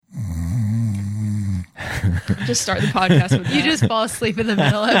Just start the podcast with that. You just fall asleep in the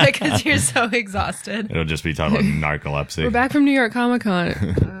middle of it because you're so exhausted. It'll just be talking about narcolepsy. We're back from New York Comic Con.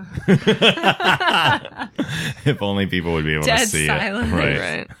 If only people would be able to Dead see silent.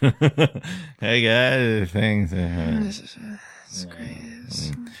 it. Right. Hey guys, things. It's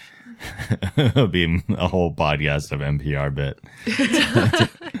great. It'll be a whole podcast of NPR bit.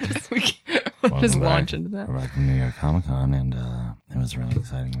 Just launch into that. We're back from New York Comic Con, and it was a really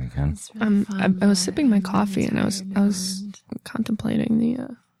exciting weekend. I was sipping my coffee and I was contemplating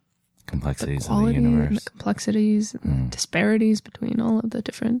the Complexities of the quality and the universe. complexities and disparities between all of the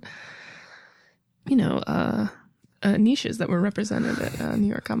different, niches that were represented at New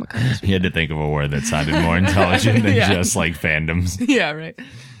York Comic Con. You had to think of a word that sounded more intelligent than Yeah. just like fandoms, Yeah, right.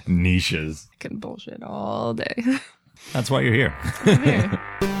 niches. I can bullshit all day. That's why you're here.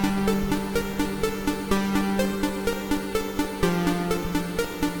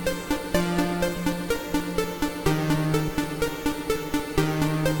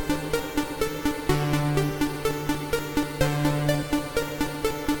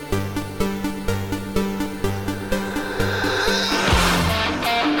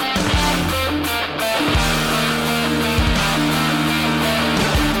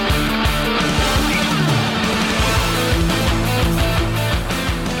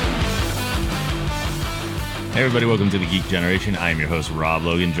 Hey everybody, welcome to the Geek Generation. I am your host, Rob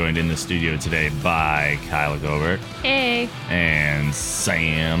Logan, joined in the studio today by Kyla Gobert Hey. and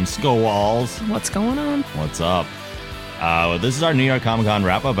Sam Skowals. What's going on? What's up? This is our New York Comic Con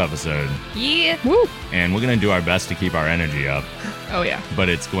wrap-up episode, Yeah. Woo! and we're going to do our best to keep our energy up, Oh, yeah. but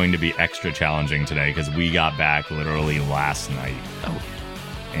it's going to be extra challenging today because we got back literally last night. Oh.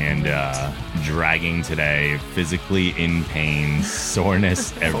 And dragging today, physically in pain,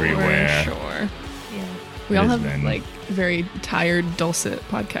 soreness everywhere. For sure. Yeah. We all It have, has been- very tired, dulcet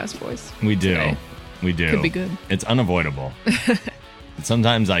podcast voice. We do. today. We do. Could be good. It's unavoidable.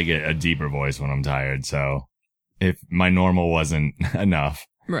 Sometimes I get a deeper voice when I'm tired, so if my normal wasn't enough,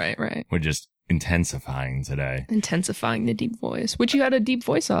 Right. we're just intensifying today. Intensifying the deep voice, which you had a deep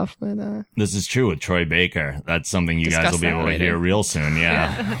voice off with. This is true with Troy Baker. That's something you guys Discuss will be that able to later. hear real soon.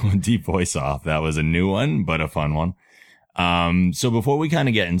 Yeah. Deep voice off. That was a new one, but a fun one. So before we kind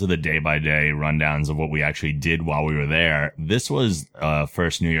of get into the day by day rundowns of what we actually did while we were there, this was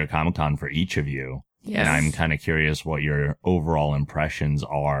first New York Comic Con for each of you. Yes. And I'm kind of curious what your overall impressions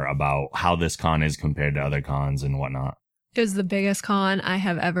are about how this con is compared to other cons and whatnot. It was the biggest con I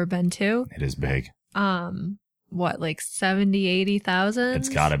have ever been to. It is big. What, like 70, 80,000? It's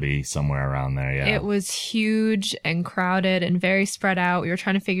got to be somewhere around there. Yeah. It was huge and crowded and very spread out. We were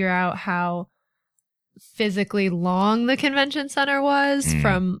trying to figure out how physically long the convention center was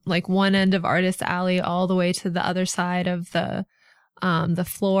from like one end of Artist Alley all the way to the other side of the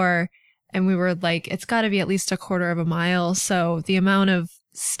floor. And we were like, it's got to be at least a quarter of a mile. So the amount of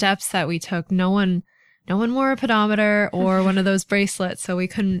steps that we took, no one wore a pedometer or one of those bracelets, so we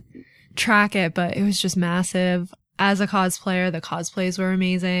couldn't track it, but it was just massive. As a cosplayer, the cosplays were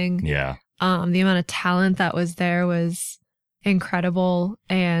amazing. Yeah. The amount of talent that was there was incredible.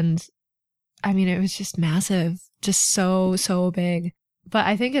 And I mean, it was just massive, just so big. But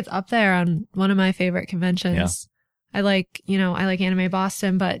I think it's up there on one of my favorite conventions. Yeah. I like Anime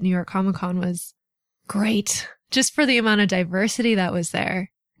Boston, but New York Comic Con was great just for the amount of diversity that was there.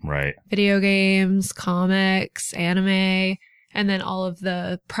 Right. Video games, comics, anime, and then all of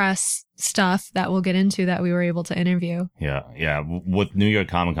the press stuff that we'll get into that we were able to interview. Yeah. Yeah. With New York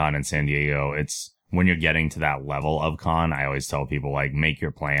Comic Con in San Diego, it's when you're getting to that level of con, I always tell people like make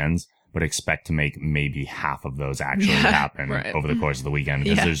your plans, but expect to make maybe half of those actually happen right. over the course of the weekend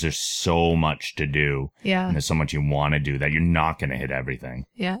because there's just so much to do Yeah. and there's so much you want to do that you're not going to hit everything.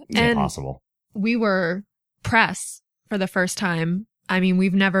 Yeah. It's And impossible. we were press for the first time. I mean,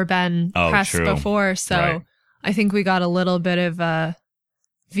 we've never been press true. before, so Right. I think we got a little bit of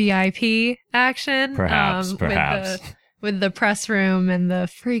VIP action. Perhaps. With the press room and the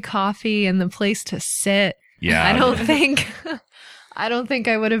free coffee and the place to sit. Yeah. I don't think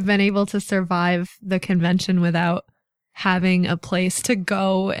I would have been able to survive the convention without having a place to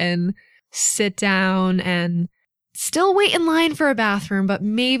go and sit down and still wait in line for a bathroom, but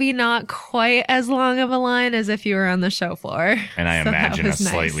maybe not quite as long of a line as if you were on the show floor. And I So that imagine a was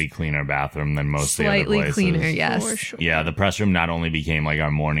nice. slightly cleaner bathroom than most of the other Slightly places. cleaner, yes. For sure. Yeah, the press room not only became like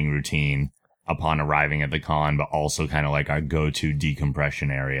our morning routine upon arriving at the con, but also kind of like our go-to decompression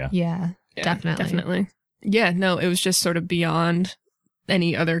area. Yeah, Yeah, definitely. Yeah, no, it was just sort of beyond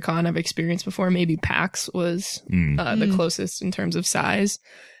any other con I've experienced before. Maybe PAX was the closest in terms of size.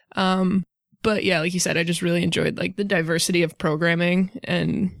 But yeah, like you said, I just really enjoyed like the diversity of programming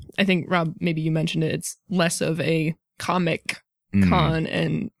and I think, Rob, maybe you mentioned it. It's less of a comic con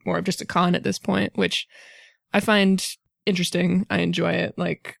and more of just a con at this point, which I find interesting. I enjoy it.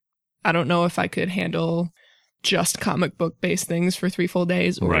 Like, I don't know if I could handle just comic book based things for 3 full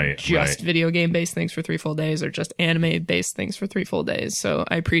days, or just video game based things for 3 full days, or just anime based things for 3 full days. So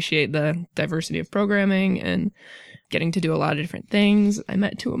I appreciate the diversity of programming and getting to do a lot of different things. I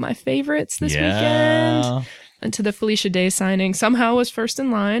met 2 of my favorites this weekend. And to the Felicia Day signing, somehow was first in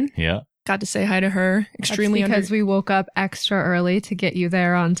line. Yeah. Got to say hi to her. Extremely That's because we woke up extra early to get you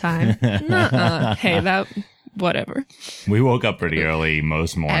there on time. Hey, that... whatever. We woke up pretty early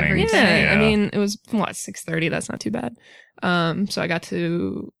most mornings. Yeah, I mean, it was 6:30. That's not too bad. So I got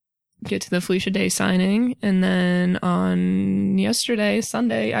to get to the Felicia Day signing, and then on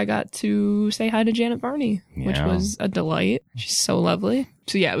Sunday, I got to say hi to Janet Varney, which was a delight. She's so lovely.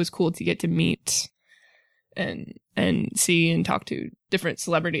 So yeah, it was cool to get to meet and see and talk to different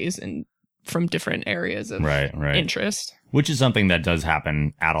celebrities and from different areas of interest. Which is something that does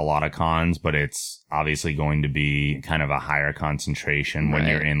happen at a lot of cons, but it's obviously going to be kind of a higher concentration when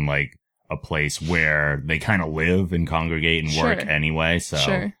you're in like a place where they kind of live and congregate and work anyway.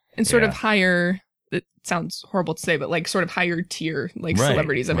 So and sort of higher. It sounds horrible to say, but like sort of higher tier like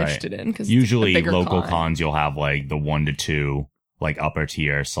celebrities I'm interested in. Because usually local cons you'll have like the 1 to 2 like upper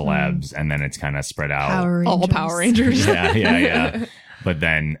tier celebs, and then it's kind of spread out. All Power Rangers. Yeah. But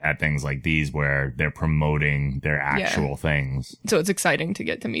then at things like these where they're promoting their actual things. So it's exciting to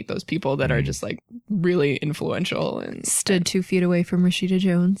get to meet those people that are just like really influential and stood 2 feet away from Rashida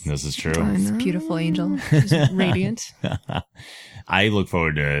Jones. This is true. This beautiful angel. Radiant. I look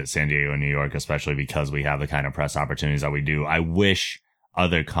forward to San Diego and New York, especially because we have the kind of press opportunities that we do. I wish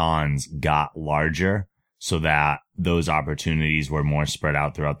other cons got larger so that those opportunities were more spread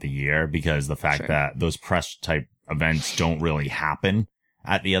out throughout the year, because the fact that those press type events don't really happen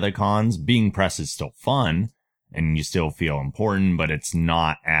at the other cons. Being press is still fun and you still feel important, but it's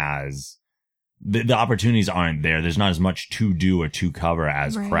not as the opportunities aren't there. There's not as much to do or to cover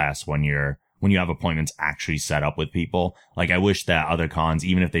as press when you have appointments actually set up with people. Like, I wish that other cons,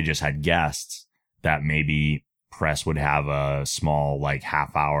 even if they just had guests, that maybe press would have a small like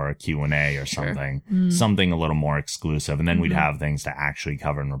half-hour Q&A or something, something a little more exclusive, and then we'd have things to actually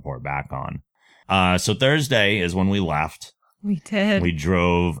cover and report back on. So Thursday is when we left. We did. We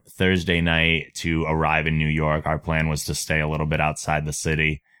drove Thursday night to arrive in New York. Our plan was to stay a little bit outside the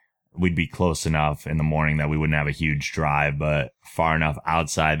city. We'd be close enough in the morning that we wouldn't have a huge drive, but far enough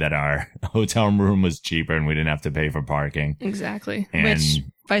outside that our hotel room was cheaper and we didn't have to pay for parking. Exactly. And which,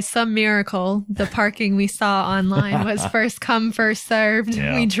 by some miracle, the parking we saw online was first come, first served.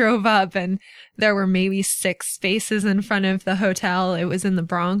 Yeah. We drove up and there were maybe 6 spaces in front of the hotel. It was in the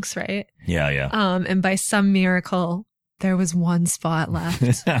Bronx, right? Yeah. And by some miracle, there was 1 spot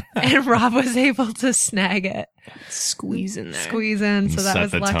left. And Rob was able to snag it. Squeeze in. So that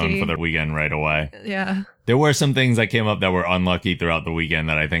was set the lucky. tone for the weekend right away. Yeah. There were some things that came up that were unlucky throughout the weekend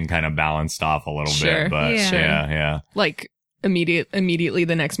that I think kind of balanced off a little bit. But yeah. Like immediately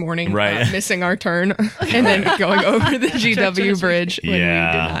the next morning, right. Missing our turn and then going over the GW bridge when we did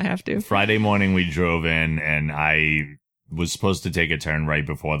not have to. Friday morning we drove in and I was supposed to take a turn right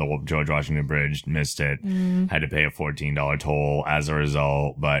before the George Washington Bridge, missed it, had to pay a $14 toll as a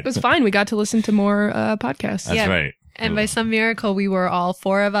result, but it was fine. We got to listen to more podcasts. That's right. And by some miracle, we were all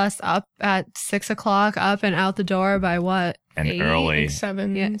 4 of us up at 6 o'clock, up and out the door by what? And 8? early.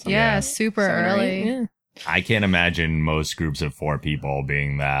 7. Yeah, super 7 early. Yeah. I can't imagine most groups of 4 people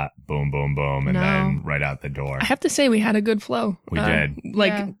being that boom, boom, boom, and then right out the door. I have to say we had a good flow. We did.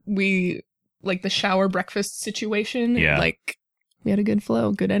 Like the shower breakfast situation. Yeah. Like we had a good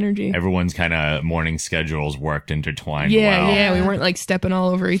flow, good energy. Everyone's kind of morning schedules worked intertwined well. Yeah. We weren't like stepping all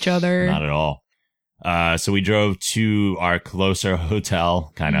over each other. Not at all. So we drove to our closer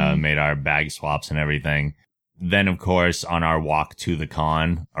hotel, kind of made our bag swaps and everything. Then, of course, on our walk to the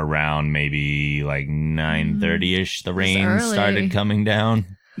con, around maybe like 9:30ish, the rain started coming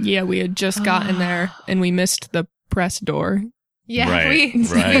down. Yeah, we had just gotten there and we missed the press door. Yeah,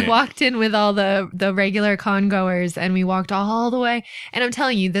 we walked in with all the regular con goers and we walked all the way. And I'm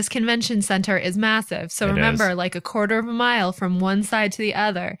telling you, this convention center is massive. So remember, like a quarter of a mile from one side to the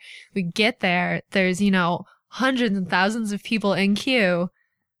other. We get there, there's, hundreds and thousands of people in queue.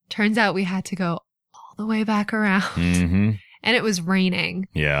 Turns out we had to go all the way back around. Mm-hmm. And it was raining.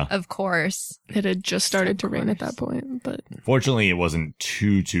 Yeah. Of course. It had just started to rain at that point, but fortunately it wasn't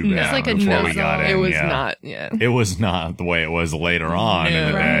too bad. It was like a before we got in. It was not, It was not the way it was later on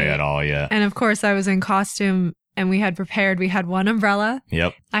in the day at all, And of course I was in costume and we had prepared, we had 1 umbrella.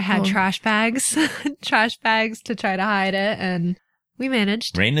 Yep. I had trash bags to try to hide it, and We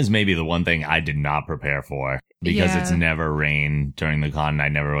managed. Rain is maybe the one thing I did not prepare for because it's Yeah. never rain during the con. And I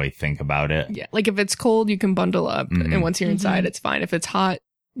never really think about it. Yeah. Like if it's cold, you can bundle up. Mhm. And once you're inside, Mhm. it's fine. If it's hot,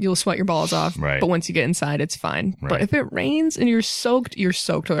 you'll sweat your balls off. Right. But once you get inside, it's fine. Right. But if it rains and you're soaked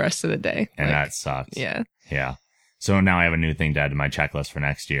the rest of the day. And Like, that sucks. yeah. Yeah. So now I have a new thing to add to my checklist for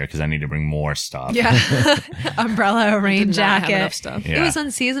next year because I need to bring more stuff. Yeah. Umbrella, rain Did not have enough jacket. stuff. Yeah. It was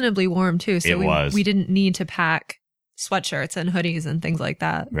unseasonably warm too, so It was. we didn't need to pack sweatshirts and hoodies and things like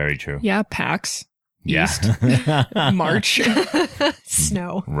that. Very true. Yeah. PAX. Yeah. March.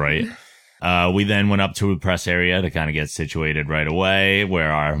 Snow. Right. We then went up to the press area to kind of get situated right away,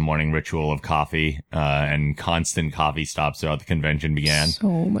 where our morning ritual of coffee and constant coffee stops throughout the convention began. So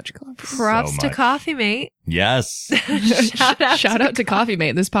much coffee. Props to much. Coffee Mate. Yes. Shout out to Coffee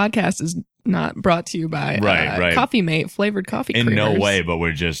Mate. This podcast is not brought to you by Right. Coffee Mate flavored coffee In no creamers. way, but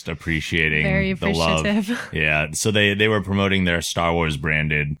we're just appreciating Very the love. appreciative. Yeah. So they were promoting their Star Wars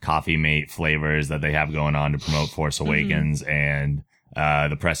branded Coffee Mate flavors that they have going on to promote Force Awakens. And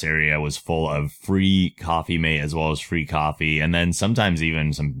the press area was full of free Coffee Mate as well as free coffee. And then sometimes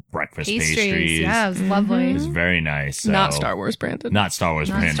even some breakfast pastries. Yeah, it was lovely. It was very nice. So, Not Star Wars branded. Not Star Wars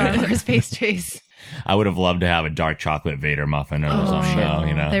Not branded. Star Wars pastries. I would have loved to have a dark chocolate Vader muffin or Oh, something, though,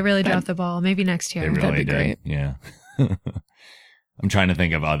 you know. They really dropped the ball. Maybe next year. They really That'd be did. great. Yeah. I'm trying to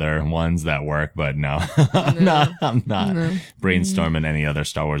think of other ones that work, but no. I'm not No. brainstorming any other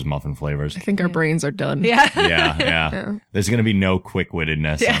Star Wars muffin flavors. I think our brains are done. Yeah. Yeah. Yeah. There's going to be no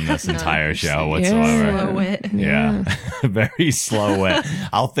quick-wittedness on this No. entire show Yeah. whatsoever. Slow wit. Yeah. Very slow wit.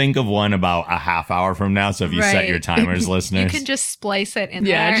 I'll think of one about a half hour from now. So if you set Right. your timers, You listeners. can just splice it in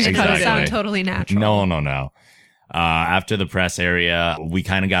Yeah, there. just It cut doesn't it sound in. totally natural. No. After the press area, we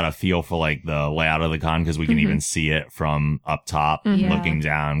kind of got a feel for like the layout of the con because we can Mhm. even see it from up top, Mhm. Yeah. looking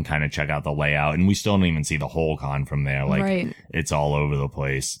down, kind of check out the layout. And we still don't even see the whole con from there. Like Right. it's all over the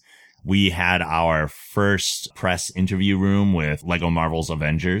place. We had our first press interview room with Lego Marvel's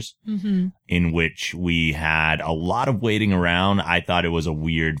Avengers, Mm-hmm. in which we had a lot of waiting around. I thought it was a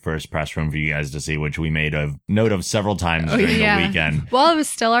weird first press room for you guys to see, which we made a note of several times during yeah. the weekend. Well, it was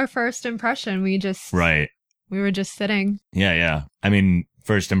still our first impression. We Right. were just sitting. Yeah. I mean,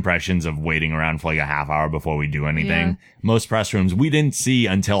 first impressions of waiting around for like a half hour before we do anything. Yeah. Most press rooms we didn't see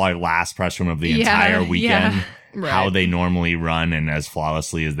until our last press room of the Yeah, entire weekend. yeah. Right. How they normally run and as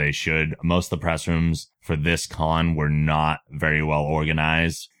flawlessly as they should. Most of the press rooms for this con were not very well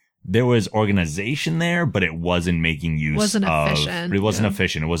organized. There was organization there, but it wasn't making use Wasn't of efficient. it wasn't Yeah.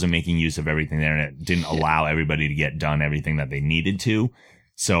 efficient. It wasn't making use of everything there, and it didn't allow everybody to get done everything that they needed to.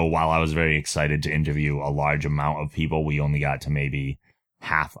 So while I was very excited to interview a large amount of people, we only got to maybe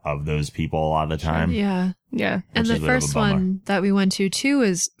half of those people a lot of the time. Yeah. Yeah. And Which the is a bit of a first bummer. one that we went to too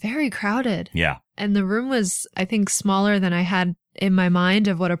is very crowded. Yeah. And the room was, I think, smaller than I had in my mind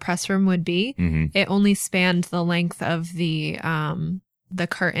of what a press room would be. Hmm. It only spanned the length of the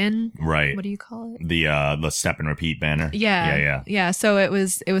curtain. Right. What do you call it? The step and repeat banner. Yeah. Yeah. So it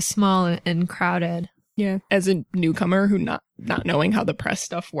was small and crowded. Yeah. As a newcomer who not knowing how the press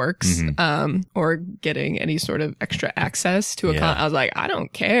stuff works, Mhm. or getting any sort of extra access to a Yeah. con, I was like, I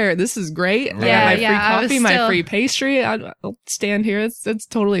don't care. This is great. I got Yeah, my yeah, free I was coffee, my still- free pastry. I'll stand here. It's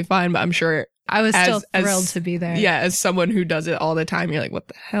totally fine. But I'm sure, I was still As- thrilled to be there. yeah, as someone who does it all the time, you're like, what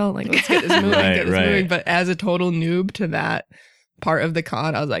the hell? Like, let's get this moving, Right, get this right. moving. But as a total noob to that part of the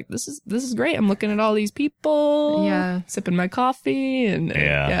con, I was like, this is great. I'm looking at all these people, Yeah. sipping my coffee, and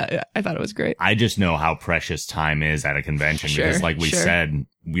Yeah. I thought it was great. I just know how precious time is at a convention because, Sure, like we sure. said,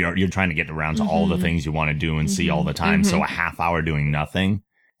 you're trying to get around to all the Mhm. things you want to do and see Mhm. all the time. So Mhm. a half hour doing nothing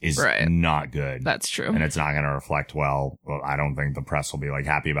is Right. not good. That's true. And it's not going to reflect well. I don't think the press will be like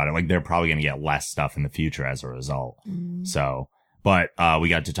happy about it. Like they're probably going to get less stuff in the future as a result. Mm. So, but we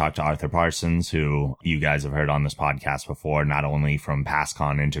got to talk to Arthur Parsons, who you guys have heard on this podcast before, not only from past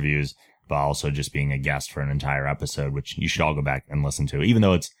con interviews, but also just being a guest for an entire episode, which you should all go back and listen to. Even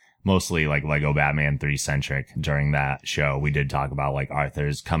though it's mostly like Lego Batman 3 centric during that show, we did talk about like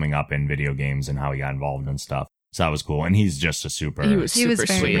Arthur's coming up in video games and how he got involved and stuff. So that was cool. And he's just a super, He was He was super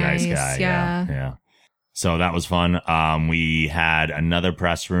very sweet. nice nice. guy. Yeah. Yeah. So that was fun. We had another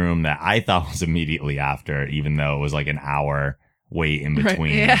press room that I thought was immediately after, even though it was like an hour wait in Right.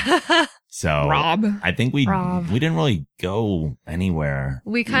 between. Yeah. So Rob. I think we Rob. didn't really go anywhere.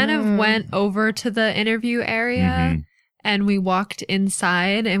 We kind of Yeah. went over to the interview area Mhm. and we walked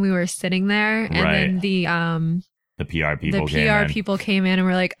inside and we were sitting there and Right. then The PR people the came PR in. people came in and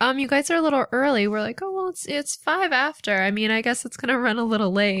were like, you guys are a little early. We're like, oh, well, it's 5 after. I mean, I guess it's going to run a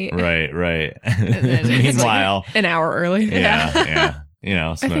little late. Right. then it's Meanwhile, An hour early. yeah. you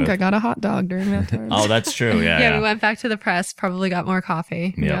know, I smooth. think I got a hot dog during that time. Oh, that's true. Yeah. We went back to the press, probably got more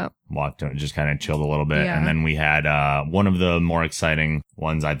coffee. Yep. Yeah. Walked, just kind of chilled a little bit. Yeah. And then we had one of the more exciting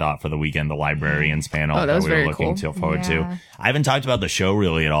ones I thought for the weekend, the librarians panel Oh, that was we were very looking cool. forward to. Yeah. I haven't talked about the show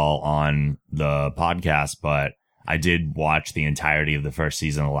really at all on the podcast, but I did watch the entirety of the first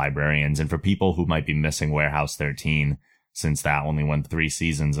season of Librarians. And for people who might be missing Warehouse 13, since that only went 3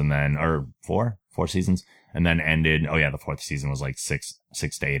 seasons and then, or 4 seasons, and then ended. Oh yeah, the 4th season was like 6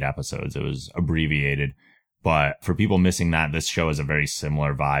 to 8 episodes. It was abbreviated. But for people missing that, this show has a very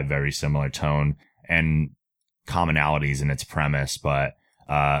similar vibe, very similar tone, and commonalities in its premise. But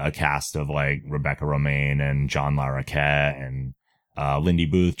a cast of like Rebecca Romaine and John Larroquette and Lindy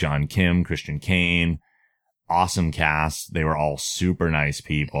Booth, John Kim, Christian Kane. Awesome cast. They were all super nice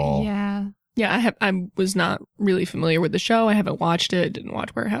people. Yeah. Yeah, I was not really familiar with the show. I haven't watched it. Didn't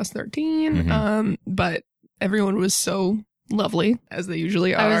watch Warehouse 13. Mhm. But everyone was so lovely, as they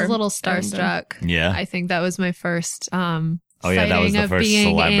usually are. I was a little And, starstruck. Yeah. I think that was my first Oh yeah, that was sighting the of first being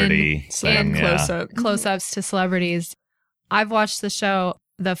celebrity in thing. Yeah. close up. close-ups to celebrities. I've watched the show,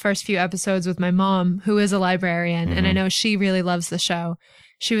 the first few episodes with my mom, who is a librarian, and I Mhm. know she really loves the show.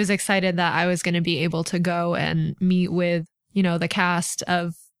 She was excited that I was going to be able to go and meet with, you know, the cast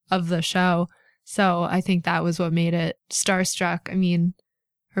of the show. So I think that was what made it starstruck. I mean,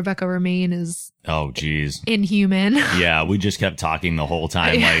 Rebecca Romaine is Oh geez. inhuman. Yeah, we just kept talking the whole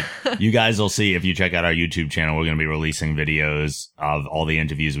time. Yeah. Like, you guys will see if you check out our YouTube channel, we're going to be releasing videos of all the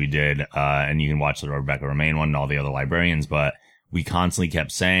interviews we did. And you can watch the Rebecca Romaine one and all the other librarians. But we constantly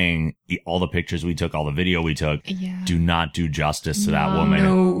kept saying all the pictures we took, all the video we took, Yeah. do not do justice to that No. woman.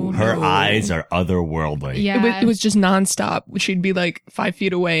 No, Her no. eyes are otherworldly. Yeah. It was just nonstop. She'd be like 5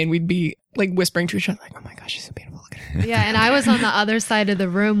 feet away, and we'd be like whispering to each other, like, "Oh my gosh, she's so beautiful." Look at her. Yeah, and I was on the other side of the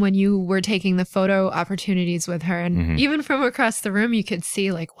room when you were taking the photo opportunities with her. And Mhm. even from across the room, you could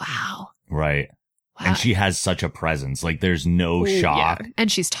see, like, wow. Right. Wow. And she has such a presence. Like, there's no Ooh, shock. yeah.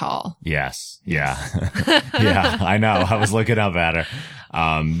 And she's tall. Yes. Yeah. Yeah, I know. I was looking up at her.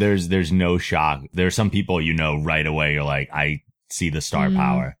 There's no shock. There's some people, you know, right away, you're like, I see the star Mm.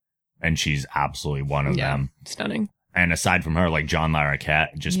 power. And she's absolutely one of Yeah. them. Stunning. And aside from her, like John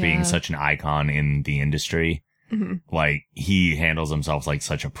Larroquette, just being Yeah. such an icon in the industry, hmm like he handles himself like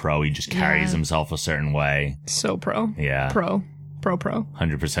such a pro. He just carries Yeah. himself a certain way. So pro. Yeah. Pro.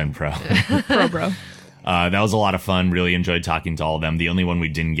 100% pro. Pro, bro. That was a lot of fun. Really enjoyed talking to all of them. The only one we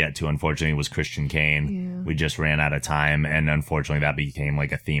didn't get to, unfortunately, was Christian Kane. Yeah. We just ran out of time. And unfortunately, that became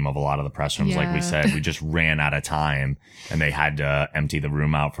like a theme of a lot of the press rooms. Like we Yeah. said, we just ran out of time and they had to empty the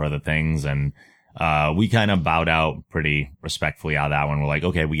room out for other things. And we kind of bowed out pretty respectfully out of that one. We're like,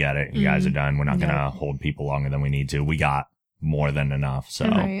 okay, we get it. You guys are done. We're not going to Yeah. hold people longer than we need to. We got more than enough. So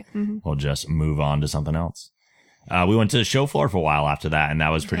Right. hmm we'll just move on to something else. We went to the show floor for a while after that, and that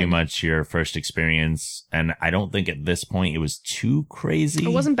was pretty Okay. much your first experience. And I don't think at this point it was too crazy. It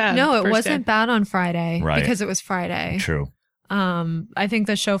wasn't bad. No, it first wasn't day. bad on Friday Right. because it was Friday. True. I think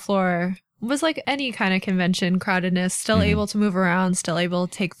the show floor was like any kind of convention crowdedness, still Mhm. able to move around, still able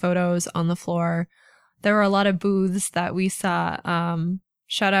to take photos on the floor. There were a lot of booths that we saw.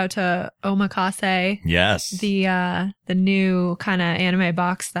 Shout out to Omakase, Yes. the new kind of anime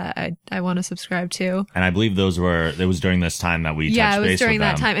box that I want to subscribe to. And I believe it was during this time that we Yeah, touched it was base during with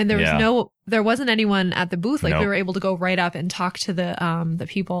that them. time, and Yeah. there wasn't anyone at the booth. Like Nope. we were able to go right up and talk to the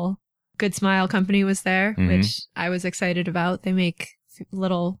people. Good Smile Company was there, Mhm. which I was excited about. They make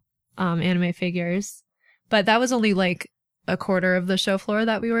little anime figures, but that was only like a quarter of the show floor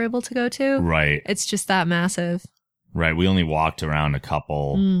that we were able to go to. Right. It's just that massive. Right. We only walked around a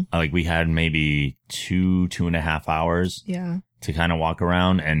couple. Mm. Like we had maybe 2.5 hours Yeah. to kind of walk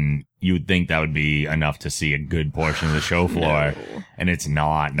around, and you would think that would be enough to see a good portion of the show floor. No. And it's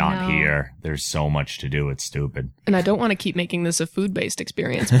not No. here. There's so much to do. It's stupid. And I don't want to keep making this a food-based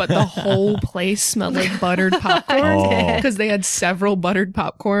experience, but the whole place smelled like buttered popcorn Oh. because they had several buttered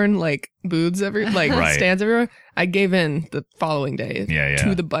popcorn like booths Right. stands everywhere. I gave in the following day Yeah.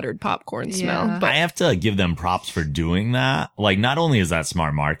 to the buttered popcorn smell. Yeah. But I have to give them props for doing that. Like, not only is that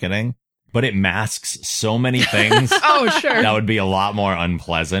smart marketing, but it masks so many things oh, sure. that would be a lot more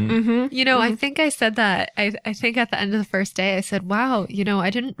unpleasant. Mm-hmm. You know, I think I said that. I think at the end of the first day, I said, wow, you know, I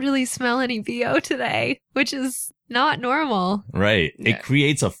didn't really smell any BO today, which is not normal. Right. Yeah. It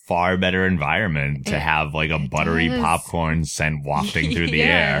creates a far better environment to It- have like a it buttery does. popcorn scent wafting through the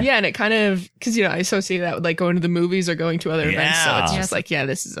Yeah. air. Yeah, and it kind of, because, I associate that with like going to the movies or going to other events. So it's Yeah. just like, yeah,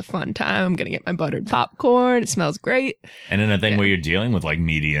 this is a fun time. I'm going to get my buttered popcorn. It smells great. And in a thing Yeah. where you're dealing with like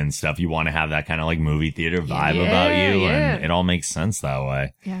media and stuff, you want to have that kind of like movie theater vibe Yeah, about you. yeah. And it all makes sense that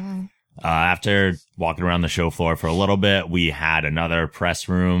way. Yeah. After walking around the show floor for a little bit, we had another press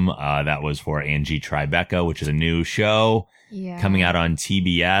room that was for Angie Tribeca, which is a new show coming out on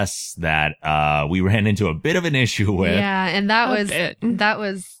TBS that we ran into a bit of an issue with. Yeah, and that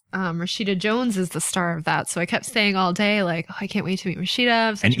was Rashida Jones is the star of that. So I kept saying all day, like, oh, I can't wait to meet Rashida.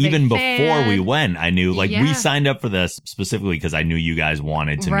 I'm such And a big even fan. before we went, I knew, like, Yeah. we signed up for this specifically because I knew you guys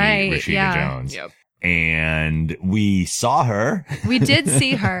wanted to meet Rashida Jones. Yep. And we saw her. We did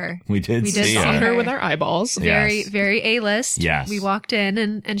see her. We did see Saw her. her with our eyeballs. Very, Yes. very A-list. Yes. We walked in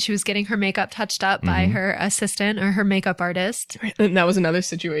and she was getting her makeup touched up by Mhm. her assistant or her makeup artist. And that was another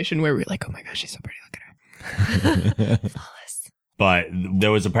situation where we were like, oh my gosh, she's so pretty. Look at her. Flawless. But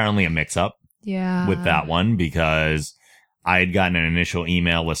there was apparently a mix-up Yeah. with that one because I had gotten an initial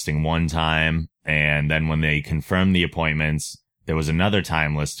email listing one time, and then when they confirmed the appointments, there was another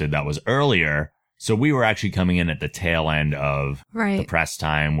time listed that was earlier. So we were actually coming in at the tail end of the Right. press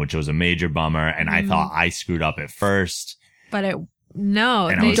time, which was a major bummer. And I thought I screwed up at first, But and they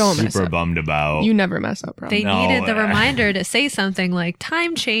I was don't mess super up. bummed about. You never mess up, probably. They No, needed the reminder to say something like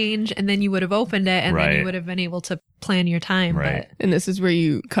time change, and then you would have opened it, and then Right. you would have been able to plan your time. Right. And this is where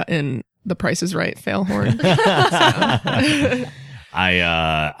you cut in the Price is Right fail horn.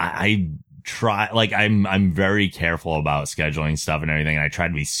 I try, like, I'm very careful about scheduling stuff and everything. And I try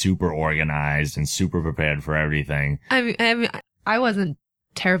to be super organized and super prepared for everything. I wasn't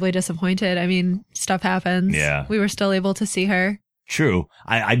terribly disappointed. I mean, stuff happens. Yeah. We were still able to see her. True.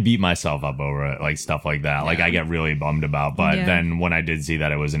 I beat myself up over it, like stuff like that. Like I get really bummed about, but Yeah. then when I did see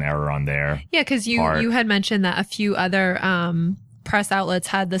that it was an error on there. Yeah, because Part. you had mentioned that a few other press outlets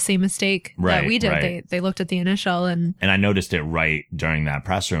had the same mistake Right, that we did. right. They looked at the initial and And I noticed it right during that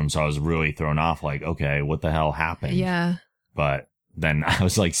press room. So I was really thrown off, like, okay, what the hell happened? yeah. But then I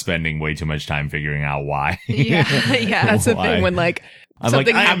was like spending way too much time figuring out why. Yeah, yeah. That's the Why? thing when like I'm like,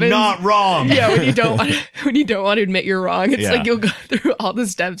 something I am happens. not wrong. Yeah, when you don't want to admit you're wrong, it's Yeah. like you'll go through all the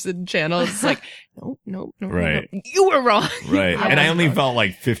steps and channels. It's like, no, Right. you were wrong. Right. I And I was only wrong. felt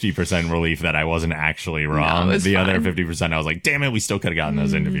like 50% relief that I wasn't actually wrong. it was The other fine. 50%, I was like, damn it, we still could have gotten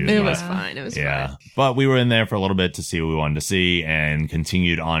those interviews. It but- was fine. It was yeah. fine. But we were in there for a little bit to see what we wanted to see and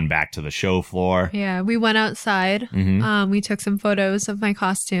continued on back to the show floor. Yeah, we went outside. Mhm. We took some photos of my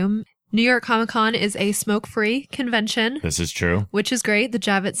costume. New York Comic Con is a smoke-free convention, This is true. which is great. The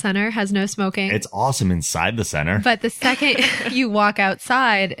Javits Center has no smoking. It's awesome inside the center. But the second you walk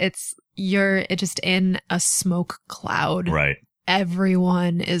outside, you're just in a smoke cloud. Right.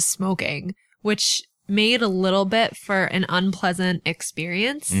 Everyone is smoking, which made a little bit for an unpleasant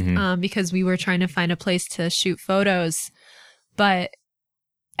experience Mhm. because we were trying to find a place to shoot photos, but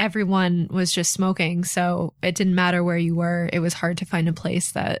everyone was just smoking. So it didn't matter where you were. It was hard to find a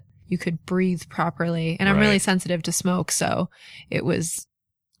place that you could breathe properly. And I'm really Right. sensitive to smoke. So it was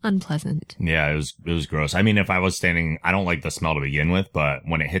unpleasant. Yeah, it was gross. I mean, if I was standing, I don't like the smell to begin with, but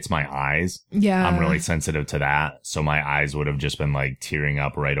when it hits my eyes, Yeah. I'm really sensitive to that. So my eyes would have just been like tearing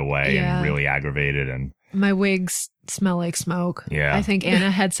up right away Yeah. and really aggravated. And My wigs smell like smoke. Yeah. I think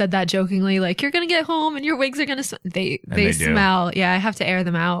Anna had said that jokingly, like, you're going to get home and your wigs are going to, they they do. smell. Yeah. I have to air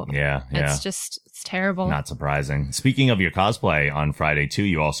them out. yeah, It's terrible. not surprising. Speaking of your cosplay, on Friday too,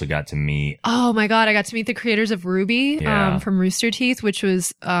 you also got to meet. Oh my God. I got to meet the creators of Ruby, Yeah. from Rooster Teeth, which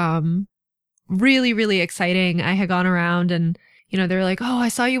was, really, really exciting. I had gone around and, you know, they were like, oh, I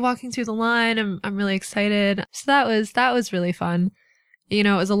saw you walking through the line. I'm really excited. So that was really fun. You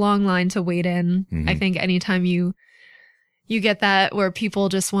know, it was a long line to wait in. Mhm. I think anytime you get that where people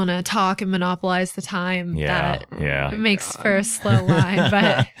just want to talk and monopolize the time, Yeah, yeah. it makes for a slow line.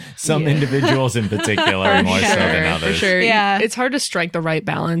 But Some Yeah. individuals in particular more so than others. For sure. Yeah. It's hard to strike the right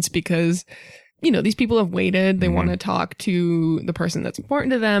balance because, you know, these people have waited. They Mhm. want to talk to the person that's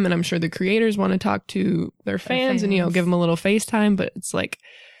important to them. And I'm sure the creators want to talk to their fans and, you know, fans. give them a little FaceTime. But it's like,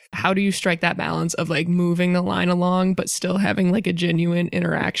 how do you strike that balance of like moving the line along, but still having like a genuine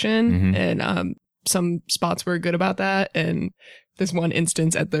interaction? Mhm. And some spots were good about that. And this one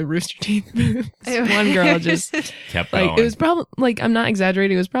instance at the Rooster Teeth booth, this one girl just Kept like, going. it was probably like, I'm not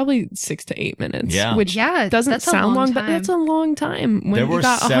exaggerating. It was probably 6 to 8 minutes, Yeah. which yeah, doesn't that's a sound long, but time. that's a long time when There you were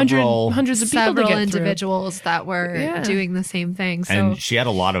got hundreds of people Several to get through. individuals that were Yeah. doing the same thing. So And she had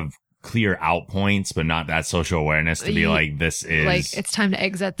a lot of clear out points, but not that social awareness to be Ye- like, this is like it's time to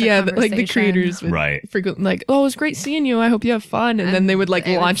exit the Yeah, conversation. like the creators would right. frequently like, "Oh, it was great seeing you. I hope you have fun." And then And they would like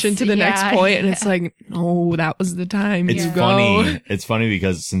they would launch into the next yeah, point, and it's yeah. like, "Oh, that was the time It's you funny. go." It's funny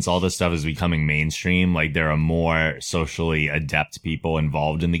because since all this stuff is becoming mainstream, like there are more socially adept people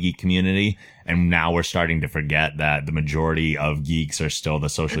involved in the geek community. And now we're starting to forget that the majority of geeks are still the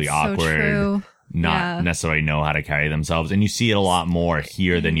socially It's so awkward, true. not necessarily know how to carry themselves. And you see it a lot more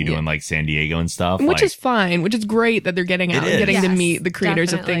here than you do in like San Diego and stuff. Which is fine, which is great that they're getting out and getting to meet the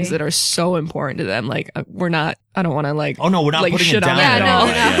creators of things that are so important to them. Like, I don't want to like, oh no, we're not like, putting shit it down at all.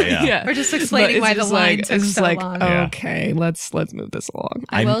 Yeah. We're just explaining why the line took so long. Okay, let's move this along.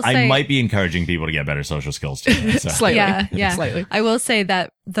 I might be encouraging people to get better social skills too. So. Slightly. Yeah. Slightly. I will say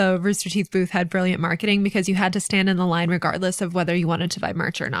that the Rooster Teeth booth had brilliant marketing because you had to stand in the line regardless of whether you wanted to buy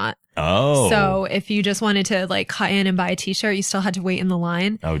merch or not. Oh. So if you just wanted to like cut in and buy a t-shirt, you still had to wait in the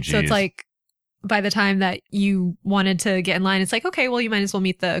line. Oh, geez. So it's like, by the time that you wanted to get in line, it's like, okay, well, you might as well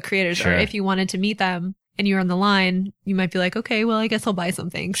meet the creators. Sure. Or if you wanted to meet them and you were on the line, you might be like, okay, well, I guess I'll buy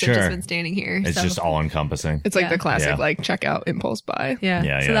something. So I've just been standing here. It's just all encompassing. It's like the classic, like checkout impulse buy.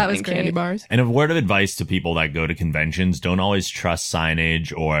 Yeah. So that was great. Candy bars. And a word of advice to people that go to conventions, don't always trust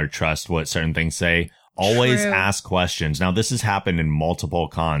signage or trust what certain things say. Always ask questions. Now, this has happened in multiple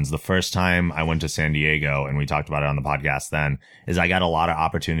cons. The first time I went to San Diego, and we talked about it on the podcast then, is I got a lot of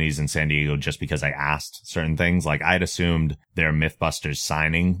opportunities in San Diego just because I asked certain things. Like, I'd assumed their Mythbusters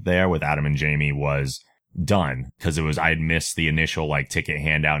signing there with Adam and Jamie was done because I had missed the initial like ticket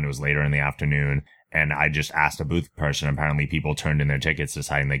handout and it was later in the afternoon. And I just asked a booth person. Apparently people turned in their tickets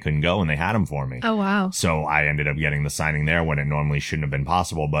deciding they couldn't go and they had them for me. Oh, wow. So I ended up getting the signing there when it normally shouldn't have been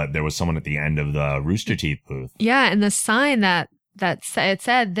possible. But there was someone at the end of the Rooster Teeth booth. Yeah. And the sign that it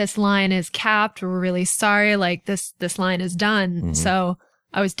said, this line is capped. We're really sorry. Like this line is done. Mm-hmm. So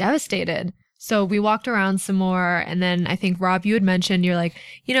I was devastated. So we walked around some more. And then I think, Rob, you had mentioned, you're like,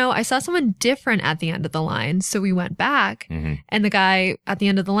 I saw someone different at the end of the line. So we went back and the guy at the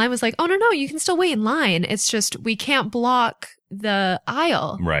end of the line was like, oh, no, you can still wait in line. It's just we can't block the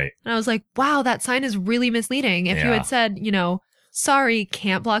aisle. Right. And I was like, wow, that sign is really misleading. If you had said, sorry,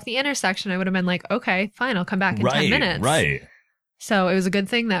 can't block the intersection, I would have been like, okay, fine, I'll come back in 10 minutes. Right. So it was a good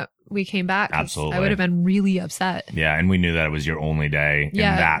thing that we came back. Absolutely. I would have been really upset. Yeah, and we knew that it was your only day in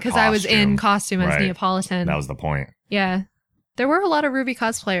that because I was in costume as Neapolitan. That was the point. Yeah. There were a lot of Ruby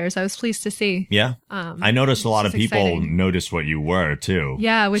cosplayers. I was pleased to see. Yeah. I noticed a lot of people noticed what you were, too.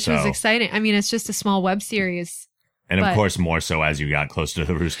 Yeah, which was exciting. I mean, it's just a small web series. And of course, more so as you got close to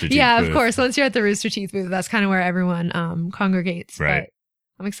the Rooster Teeth booth. Of course. Once you're at the Rooster Teeth booth, that's kind of where everyone congregates. Right.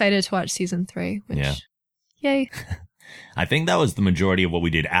 But I'm excited to watch season 3. Yay. I think that was the majority of what we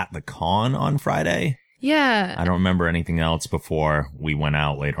did at the con on Friday. Yeah. I don't remember anything else before we went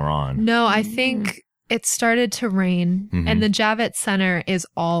out later on. No, I think it started to rain and the Javits Center is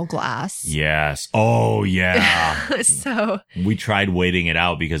all glass. Yes. Oh, yeah. So we tried waiting it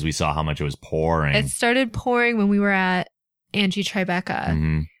out because we saw how much it was pouring. It started pouring when we were at Angie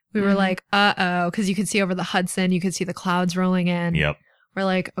Tribeca. We were like, because you could see over the Hudson, you could see the clouds rolling in. Yep. We're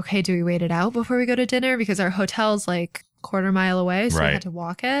like, okay, do we wait it out before we go to dinner? Because our hotel's like a quarter mile away, so we had to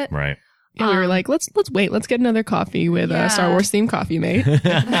walk it. Right. And we were like, let's wait. Let's get another coffee with a Star Wars themed coffee mate.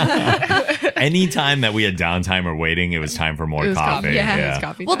 Anytime that we had downtime or waiting, it was time for more coffee. Yeah. It was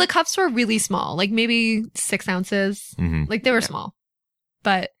coffee well, time. the cups were really small, like maybe 6 ounces. Like they were small.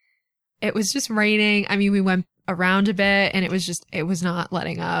 But it was just raining. I mean, we went around a bit and it was not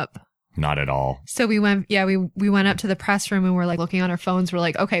letting up. Not at all. So we went up to the press room and we're like looking on our phones. We're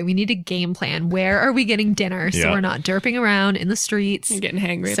like, okay, we need a game plan. Where are we getting dinner? So we're not derping around in the streets. You're getting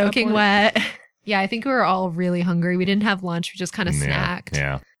hangry. Soaking wet. Yeah, I think we were all really hungry. We didn't have lunch. We just kind of snacked.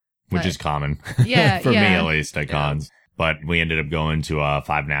 Yeah. Which is common. Yeah. For me, at least, at cons. But we ended up going to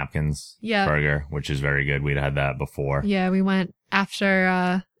 5 Napkins burger, which is very good. We'd had that before. Yeah, we went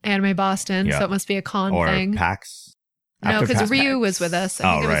after Anime Boston. So it must be a con thing. Or PAX. No, because Ryu was with us.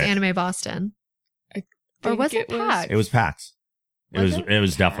 I think it was Anime Boston. Or was it PAX? It was PAX. It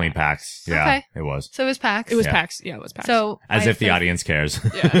was definitely PAX. Yeah, okay. It was. So it was PAX? It was PAX. Yeah, it was PAX. So As if the audience cares.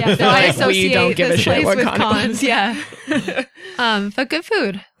 Yeah, so I associate we don't give a shit what with con cons. Yeah. But good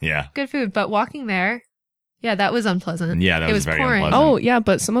food. Yeah. Good food. But walking there, yeah, that was unpleasant. Yeah, that was very pouring. unpleasant. Oh, yeah,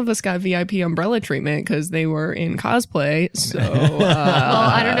 but some of us got VIP umbrella treatment because they were in cosplay. So, well,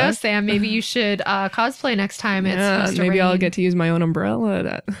 I don't know, Sam. Maybe you should cosplay next time. It's supposed to maybe rain. I'll get to use my own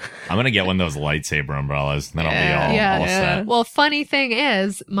umbrella. I'm gonna get one of those lightsaber umbrellas. Then I'll be all set. Well, funny thing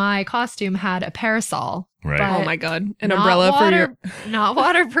is, my costume had a parasol. Right. Oh my god, an umbrella for your not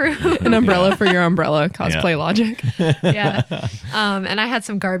waterproof. An umbrella for your umbrella. Cosplay logic. Yeah. And I had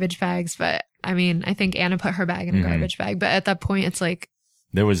some garbage bags, but I mean, I think Anna put her bag in a garbage bag. But at that point, it's like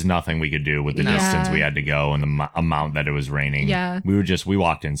there was nothing we could do with the distance we had to go and the amount that it was raining. Yeah. We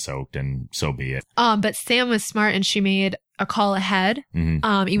walked in soaked, and so be it. But Sam was smart and she made a call ahead. Even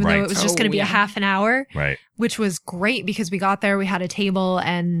though it was just going to be a half an hour. Right. Which was great because we got there, we had a table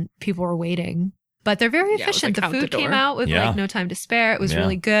and people were waiting. But they're very efficient. Like the food came out with like no time to spare. It was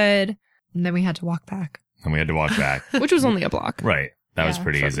really good. And then we had to walk back. And we had to walk back. Which was only a block. Right. That was Yeah.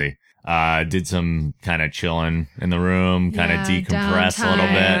 pretty easy. Did some kind of chilling in the room, kind of Yeah, decompress a little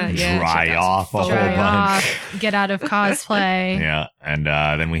downtime. bit, Yeah, dry check out off a some whole Dry bunch. off, get out of cosplay. Yeah. And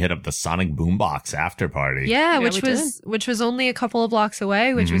then we hit up the Sonic Boombox after party. Yeah, Yeah, which we was only a couple of blocks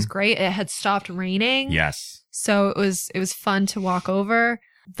away, which was great. It had stopped raining. Yes. So it was fun to walk over.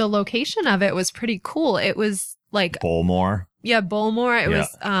 The location of it was pretty cool. It was like Bullmore. Bowlmore. It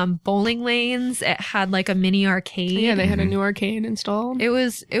Yeah. was bowling lanes. It had like a mini arcade. Yeah, they had a Mhm. new arcade installed. It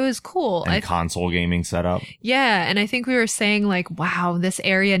was cool. And console gaming setup. Yeah, and I think we were saying like, wow, this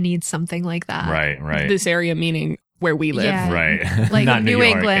area needs something like that. Right. This area meaning where we live. Yeah. Right. Like Not New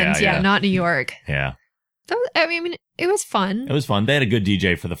York. England, yeah, not New York. Yeah. I mean, it was fun. It was fun. They had a good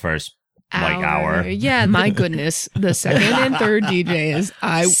DJ for the first hour. Yeah, My goodness, the second and third DJs,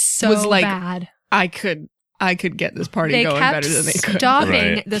 I so was like, bad. I could get this party They going kept better than they could. stopping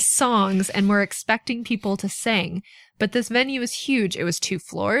Right. the songs and were expecting people to sing. But this venue was huge. It was 2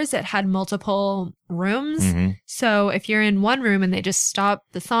 floors. It had multiple rooms. Mhm. So if you're in one room and they just stop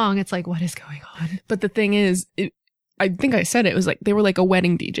the song, it's like, what is going on? But the thing is, I think I said it was like they were like a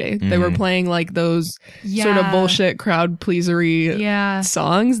wedding DJ. They were Mhm. playing like those Yeah. sort of bullshit crowd pleasery Yeah.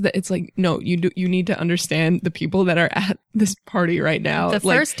 songs that it's like, no, you need to understand the people that are at this party right now. The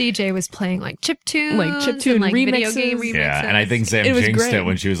Like, first DJ was playing like chiptune, chiptune video game remixes. remixes. Yeah, and I think Sam It was jinxed great. it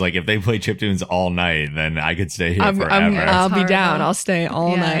when she was like, if they play chiptunes all night, then I could stay here forever. I'll be horrible. down. I'll stay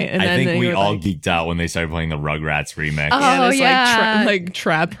all Yeah. night. And I then think they we were all like, geeked out when they started playing the Rugrats remix. Oh, this, yeah. like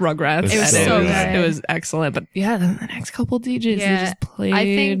trap Rugrats. It was and so it was, good. it was excellent. But yeah, then the next couple DJs they Yeah. just played. I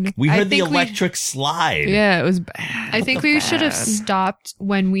think We heard the think electric slide. yeah, it was bad. I think we should have stopped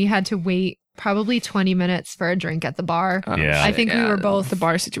when we had to wait probably 20 minutes for a drink at the bar. Oh, Yeah. I shit, think we were both- The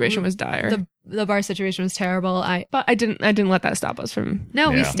bar situation was dire. The bar situation was terrible. But I didn't let that stop us from. We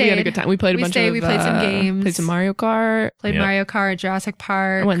Yeah. stayed. We had a good time. We played a We bunch stayed, of. we played some games. Played some Mario Kart. Played Yep. Mario Kart, Jurassic I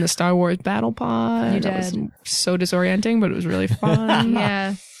Park. went in the Star Wars Battle Pod. You That was did. so disorienting, but it was really fun.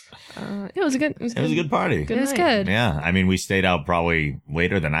 Yeah, It was a good. It was a good party. Good it was night. good. Yeah, I mean, we stayed out probably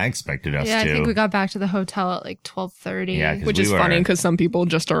later than I expected us Yeah, to. I think we got back to the hotel at like 12:30. Yeah, 'cause Which we is were- funny because some people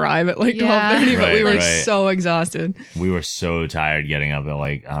just arrive at like Yeah. 12:30, but we Right, were right. so exhausted. We were so tired getting up at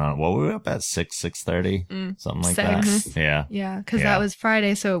like, I don't know, what were we up at 6:30? Something like that. 6. Yeah. Yeah, because Yeah. that was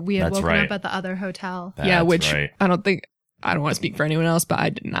Friday, so we had That's woken right. up at the other hotel. Yeah, That's which right. I don't want to speak for anyone else, but I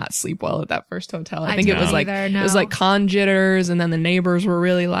did not sleep well at that first hotel. I think didn't it was like either, it was no. like con jitters, and then the neighbors were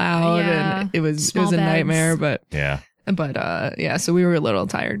really loud, Yeah. and it was Small a beds. nightmare. But Yeah. yeah, so we were a little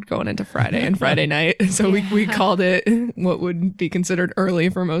tired going into Friday and Friday night, so we called it what would be considered early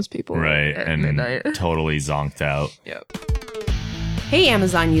for most people, Right. at And midnight. totally zonked out. Yep. Hey,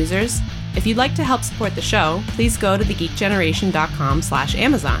 Amazon users. If you'd like to help support the show, please go to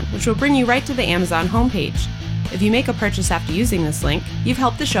thegeekgeneration.com/Amazon, which will bring you right to the Amazon homepage. If you make a purchase after using this link, you've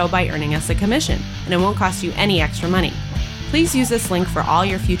helped the show by earning us a commission, and it won't cost you any extra money. Please use this link for all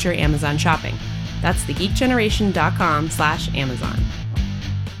your future Amazon shopping. That's thegeekgeneration.com/Amazon.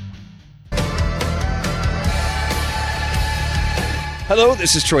 Hello,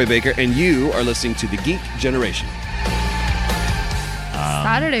 this is Troy Baker, and you are listening to The Geek Generation.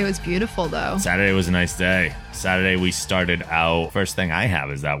 Saturday was beautiful though. Saturday was a nice day. Saturday we started out. First thing I have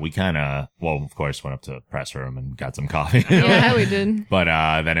is that we kind of, well, of course, went up to the press room and got some coffee. Yeah, we did. But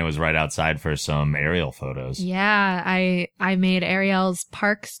then it was right outside for some aerial photos. Yeah, I made Ariel's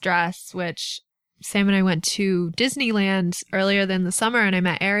Parks dress, which Sam and I went to Disneyland earlier than the summer, and I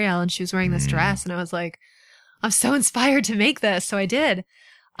met Ariel, and she was wearing this dress, and I was like, I'm so inspired to make this, so I did.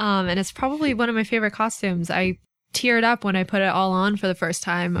 And it's probably one of my favorite costumes. I teared up when I put it all on for the first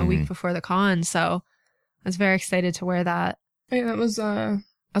time a week before the con, so I was very excited to wear that. Hey, that was I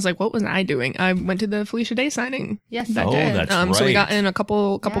was like, what was I doing? I went to the Felicia Day signing. Yes, that Oh, day. that's So we right. got in a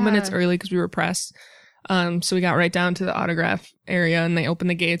couple Yeah. minutes early because we were press. So we got right down to the autograph area, and they opened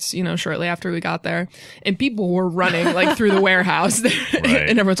the gates, shortly after we got there, and people were running like through the warehouse,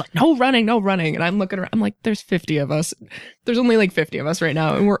 and everyone's like, no running. And I'm looking around, I'm like, there's 50 of us. There's only like 50 of us right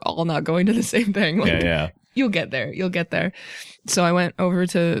now, and we're all not going to the same thing. Like, Yeah. You'll get there. So I went over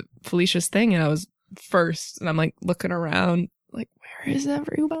to Felicia's thing, and I was first, and I'm like looking around, like, where is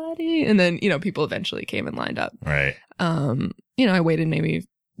everybody? And then, people eventually came and lined up. Right. I waited maybe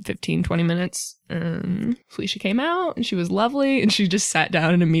 15, 20 minutes, and Felicia came out, and she was lovely, and she just sat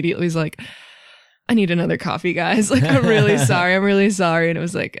down and immediately was like, I need another coffee, guys. Like, I'm really sorry. And it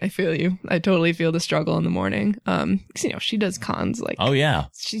was like, I feel you. I totally feel the struggle in the morning. 'Cause, she does cons, like, Oh, yeah.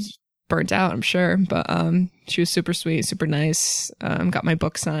 she's burnt out, I'm sure, but she was super sweet, super nice. Got my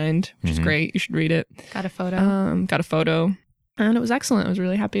book signed, which is great. You should read it. Got a photo. Got a photo. And it was excellent. I was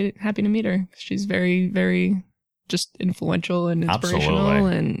really happy to meet her. She's very, very just influential and inspirational.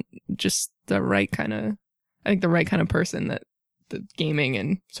 Absolutely. And just the right kind of person that the gaming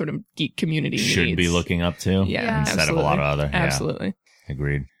and sort of geek community should needs. be looking up to. Yeah, instead of a lot of other. Absolutely. Yeah,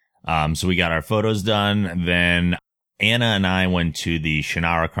 agreed. So we got our photos done. Then Anna and I went to the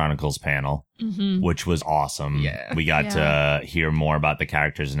Shannara Chronicles panel, which was awesome. Yeah. We got to hear more about the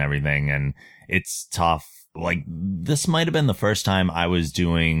characters and everything. And it's tough. Like, this might have been the first time I was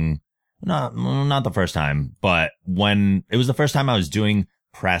doing, not the first time, but when it was the first time I was doing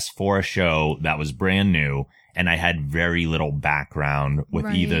press for a show that was brand new. And I had very little background with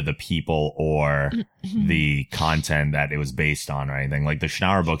either the people or the content that it was based on or anything. Like the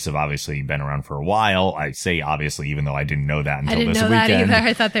Shannara books have obviously been around for a while. I say obviously, even though I didn't know that until this weekend. I didn't know that either.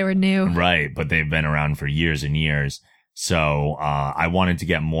 I thought they were new. Right. But they've been around for years and years. So I wanted to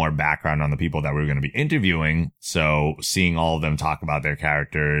get more background on the people that we were going to be interviewing. So seeing all of them talk about their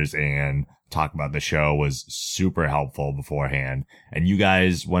characters and talk about the show was super helpful beforehand. And you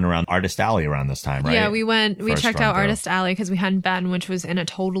guys went around Artist Alley around this time, right? Yeah, we First checked run out through. Artist Alley because we hadn't been, which was in a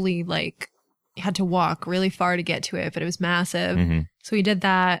totally had to walk really far to get to it, but it was massive. So we did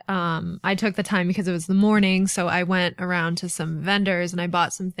that. I took the time because it was the morning. So I went around to some vendors and I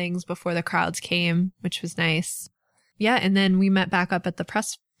bought some things before the crowds came, which was nice. Yeah. And then we met back up at the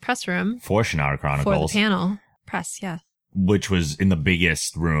press room For Shannara for the Chronicles, panel. Press. Yeah. which was in the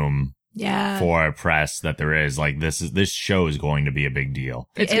biggest room Yeah. for press that there is. Like this show is going to be a big deal.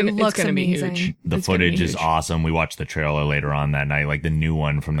 It's It gonna, looks it's gonna amazing. be huge. The It's gonna be footage is huge. awesome. We watched the trailer later on that night, like the new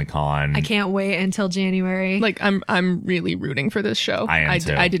one from the con. I can't wait until January. Like I'm really rooting for this show. I am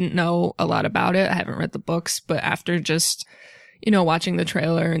too. I didn't know a lot about it. I haven't read the books, but after just, watching the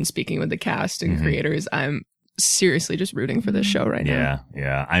trailer and speaking with the cast and creators, I'm seriously just rooting for this show right now.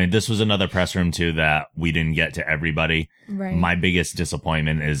 Yeah. I mean, this was another press room too that we didn't get to everybody. right. My biggest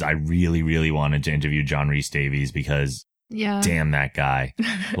disappointment is I really, really wanted to interview John Rhys Davies because yeah. damn that guy.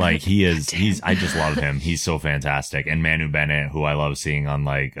 Like I just love him. He's so fantastic. And Manu Bennett, who I love seeing on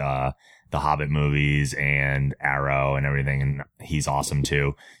like, the Hobbit movies and Arrow and everything. And he's awesome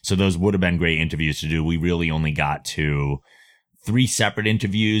too. So those would have been great interviews to do. We really only got to 3 separate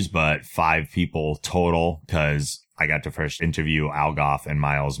interviews, but 5 people total because I got to first interview Al Goff and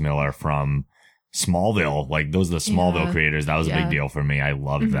Miles Miller from Smallville. Like those are the Smallville Yeah. creators. That was a Yeah. big deal for me. I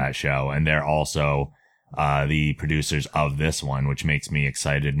loved that show. And they're also the producers of this one, which makes me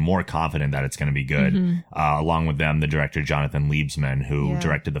excited, more confident that it's going to be good. Along with them, the director, Jonathan Liebsman, who Yeah.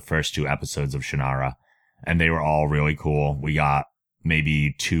 directed the first 2 episodes of Shannara. And they were all really cool. We got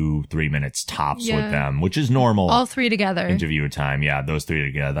maybe 2-3 minutes tops Yeah. with them, which is normal All 3 together. interview time. Yeah, those 3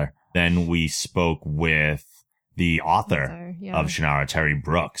 together. Then we spoke with the author Yeah. of Shannara, Terry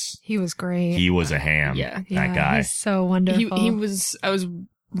Brooks. He was great. He was a ham. Yeah. That guy. He's so wonderful. I was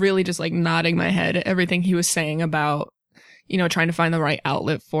really just like nodding my head at everything he was saying about, trying to find the right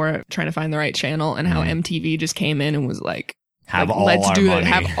outlet for it, trying to find the right channel, and how MTV just came in and was like, Have all let's our do money.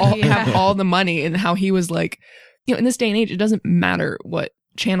 it. Have all the money. And how he was like, in this day and age, it doesn't matter what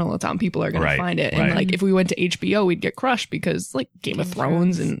channel it's on. People are going Right, to find it. right. And like, if we went to HBO, we'd get crushed because like Game of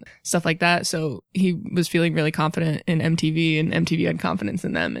Thrones and stuff like that. So he was feeling really confident in MTV and MTV had confidence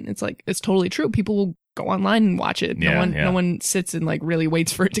in them. And it's like, it's totally true. People will go online and watch it. Yeah, No one sits and like really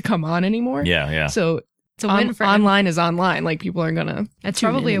waits for it to come on anymore. Yeah. So it's a win for online is online. Like people are going to, It's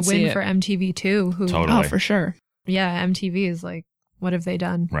probably a win for MTV too. Who, Totally. oh, for sure. Yeah, MTV is like, what have they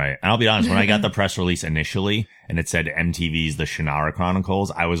done? Right. And I'll be honest, when I got the press release initially and it said MTV's The Shannara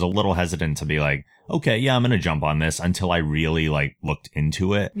Chronicles, I was a little hesitant to be like, okay, yeah, I'm going to jump on this until I really like looked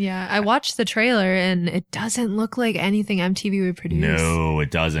into it. Yeah, I watched the trailer and it doesn't look like anything MTV would produce. No,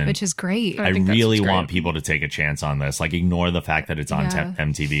 it doesn't. Which is great. I I think that's really what's great. want people to take a chance on this. Like, ignore the fact that it's on Yeah.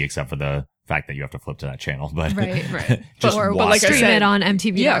 MTV, except for the fact that you have to flip to that channel. But Right. just or watch like I it. stream said- it on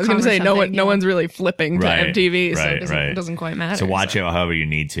MTV. Yeah, I was going to say, no one's really flipping to Right, MTV, so right, it doesn't quite matter. So watch it however you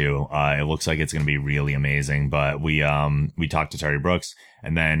need to. It looks like it's going to be really amazing. But we talked to Terry Brooks,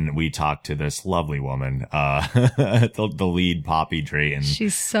 and then we talked to this lovely woman, the lead, Poppy Drayton.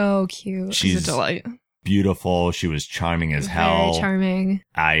 She's so cute. She's a delight. Beautiful. She was charming as hell. Very charming.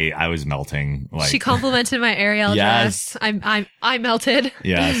 I was melting. Like, She complimented my Ariel Yes. dress. I melted.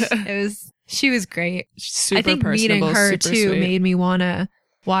 yes. She was great. Super I think meeting personable, her super too sweet. made me want to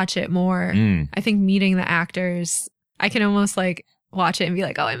watch it more. Mm. I think meeting the actors, I can almost like watch it and be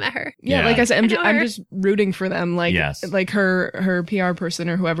like, oh, I met her. Yeah, Yeah. like I said, know I'm her. just rooting for them. Like, Yes. like her PR person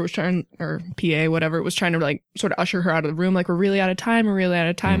or whoever was trying, or PA, whatever, was trying to like sort of usher her out of the room. Like, we're really out of time. We're really out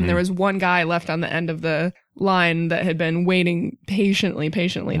of time. Mhm. And there was one guy left on the end of the line that had been waiting patiently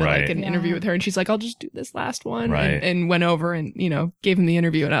to Right. like get an Yeah. interview with her. And she's like, I'll just do this last one. Right. And went over and, you know, gave him the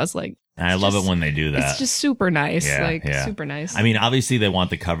interview. And I was like, And I It's love just- it when they do that. it's just super nice. Yeah, like, yeah. super nice. I mean, obviously they want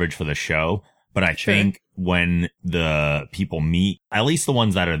the coverage for the show, but I Sure. think when the people meet, at least the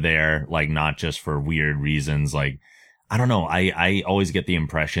ones that are there, like not just for weird reasons, like, I don't know. I always get the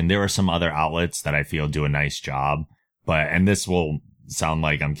impression there are some other outlets that I feel do a nice job, and this will sound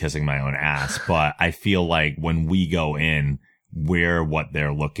like I'm kissing my own ass, but I feel like when we go in, we're what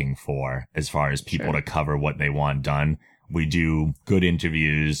they're looking for as far as people Sure. to cover what they want done. We do good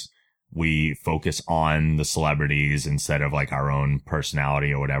interviews. We focus on the celebrities instead of like our own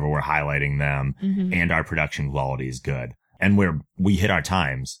personality or whatever. We're highlighting them, Mhm. and our production quality is good. And we hit our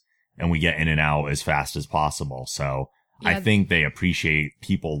times and we get in and out as fast as possible. So I Yeah. think they appreciate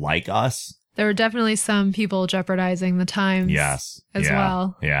people like us. There were definitely some people jeopardizing the times. Yes. As Yeah.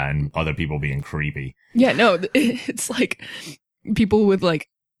 well. Yeah. And other people being creepy. yeah, no, it's like people with like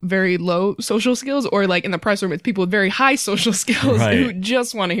very low social skills, or like in the press room, it's people with very high social skills Right. who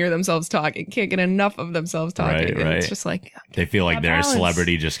just want to hear themselves talk and can't get enough of themselves talking. Right, And right. it's just like, They feel like That they're a balance.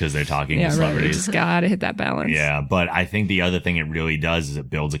 celebrity just because they're talking yeah, to right. You celebrities. just gotta hit that balance. Yeah, but I think the other thing it really does is it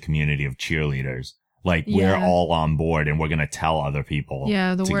builds a community of cheerleaders. Like we're Yeah. all on board and we're going to tell other people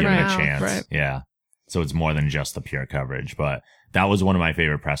Yeah, the to word give of it a mouth. chance. right. Yeah. So it's more than just the pure coverage, but that was one of my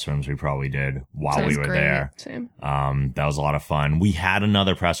favorite press rooms we probably did while Sounds we were great. there. Same. That was a lot of fun. We had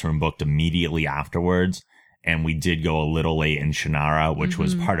another press room booked immediately afterwards, and we did go a little late in Shannara, which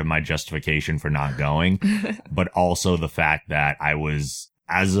was Mhm. part of my justification for not going, but also the fact that I was,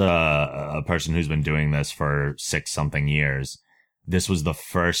 as a person who's been doing this for 6-something years, this was the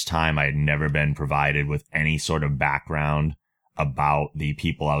first time I had never been provided with any sort of background about the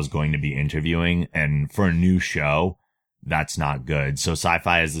people I was going to be interviewing. And for a new show, that's not good. So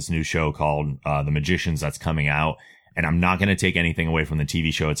Sci-Fi has this new show called The Magicians that's coming out. And I'm not going to take anything away from the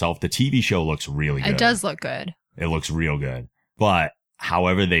TV show itself. The TV show looks really good. It does look good. It looks real good. But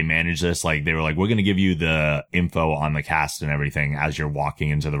however they manage this, like they were like, we're going to give you the info on the cast and everything as you're walking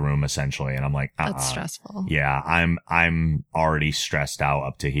into the room, essentially. And I'm like, That's stressful. yeah, I'm already stressed out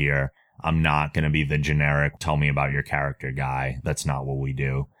up to here. I'm not going to be the generic, tell me about your character guy. That's not what we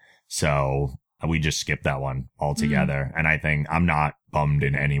do. So we just skipped that one altogether. And I think I'm not bummed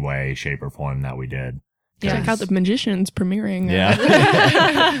in any way, shape, or form that we did. Check out The Magicians premiering.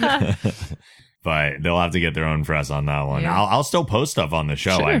 Yeah. But they'll have to get their own press on that one. Yeah. I'll still post stuff on the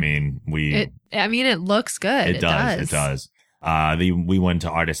show. Sure. I mean, It looks good. it does. We went to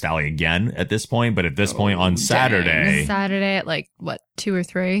Artist Alley again at this point, but at this point on dang. Saturday, Saturday at like, what, 2 or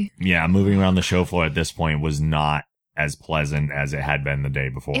 3? yeah, moving around the show floor at this point was not as pleasant as it had been the day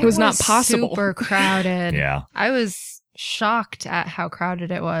before. It was not possible. Super crowded. Yeah. I was shocked at how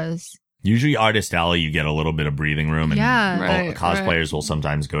crowded it was. Usually Artist Alley, you get a little bit of breathing room, and Yeah. Right, cosplayers will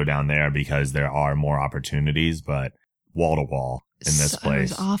sometimes go down there because there are more opportunities, but wall to wall in this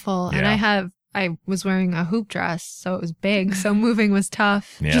place. It was awful. And Yeah. I was wearing a hoop dress, so it was big. So moving was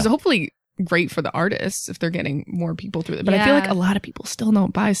tough. Yeah. Which is hopefully great for the artists if they're getting more people through it. But I feel like Yeah. a lot of people still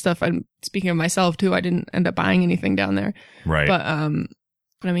don't buy stuff. I'm speaking of myself too. I didn't end up buying anything down there. Right. But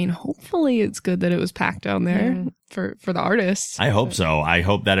I mean, hopefully it's good that it was packed down there Yeah. for the artists. I hope so. I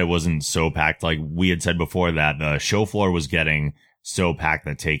hope that it wasn't so packed. Like we had said before, that the show floor was getting so packed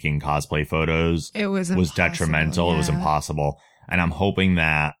that taking cosplay photos It was detrimental. It was yeah. impossible. And I'm hoping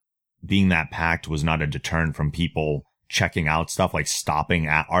that being that packed was not a deterrent from people checking out stuff, like stopping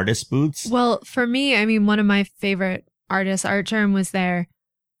at artist booths. Well, for me, I mean, one of my favorite artists, Art Germ, was there.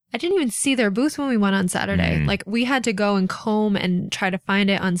 I didn't even see their booth when we went on Saturday. Mm. Like, we had to go and comb and try to find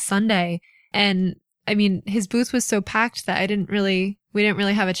it on Sunday. And I mean, his booth was so packed that we didn't really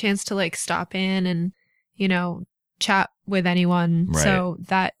have a chance to like stop in and, chat with anyone. Right. So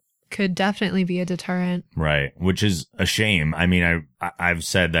that could definitely be a deterrent. Right. Which is a shame. I mean, I've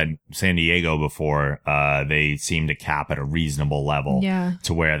said that San Diego before, they seem to cap at a reasonable level Yeah.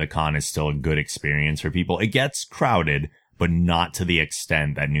 to where the con is still a good experience for people. It gets crowded, but not to the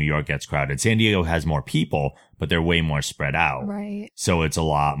extent that New York gets crowded. San Diego has more people, but they're way more spread out. Right. So it's a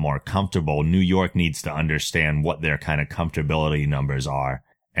lot more comfortable. New York needs to understand what their kind of comfortability numbers are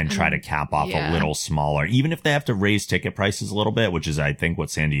and try to cap off a yeah. little smaller, even if they have to raise ticket prices a little bit, which is, I think,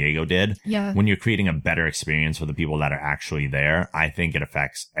 what San Diego did. Yeah. When you're creating a better experience for the people that are actually there, I think it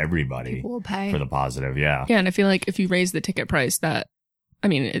affects everybody People will pay. for the positive. Yeah. Yeah, and I feel like if you raise the ticket price,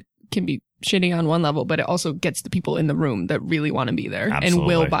 can be shitty on one level, but it also gets the people in the room that really want to be there Absolutely. and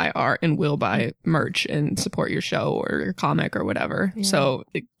will buy art and will buy merch and support your show or your comic or whatever. Yeah. So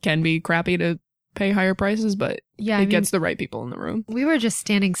it can be crappy to pay higher prices, but Yeah, it gets the right people in the room. we were just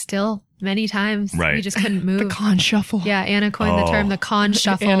standing still many times. Right. We just couldn't move. The con shuffle. Yeah, Anna coined the term the con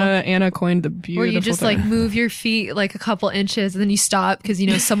shuffle. Anna coined the beautiful where you just like term. move your feet like a couple inches and then you stop because, you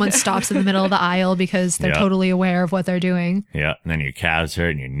know, someone stops in the middle of the aisle because they're Yeah. totally aware of what they're doing. Yeah. And then your calves hurt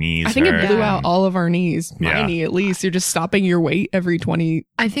and your knees I think hurt. it blew Yeah. out all of our knees. My Yeah. knee, at least. You're just stopping your weight every 20.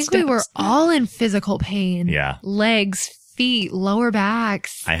 I think we were Steps. all in physical pain. Yeah. Legs, feet, lower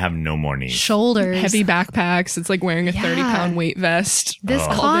backs, I have no more knees. shoulders. Heavy backpacks. It's like wearing a Yeah. 30-pound weight vest. This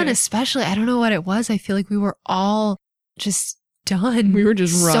Oh. con day. especially, I don't know what it was. I feel like we were all just done. We were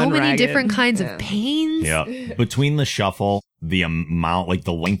just so run many ragged. different kinds Yeah. of pains. Yeah. Between the shuffle, the amount, like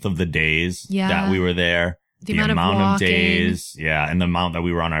the length of the days Yeah. that we were there, The amount of walking. days, yeah, and the amount that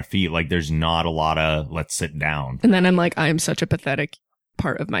we were on our feet, like there's not a lot of let's sit down. And then I'm like, I am such a pathetic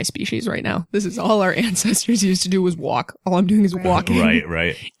part of my species right now. This is all our ancestors used to do was walk. All I'm doing is walking,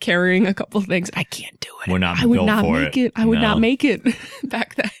 Right. carrying a couple things. I can't do it. We're not I would built not for make it. it. I would No. not make it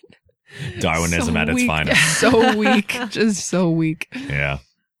back then. Darwinism So at its weak. finest. So weak. Just so weak. Yeah.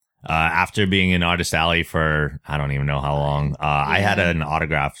 After being in Artist Alley for I don't even know how long, I had Yeah. an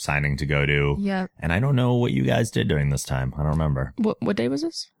autograph signing to go to, Yep. and I don't know what you guys did during this time. I don't remember. What day was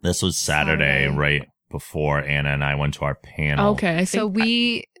this? This was Saturday, Saturday. right before Anna and I went to our panel. Okay. I So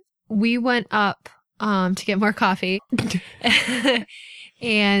think we went up to get more coffee.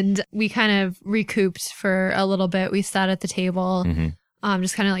 And we kind of recouped for a little bit. We sat at the table, Mhm.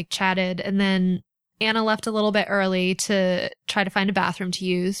 just kind of like chatted. And then Anna left a little bit early to try to find a bathroom to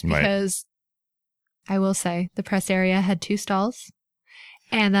use Right. because I will say the press area had 2 stalls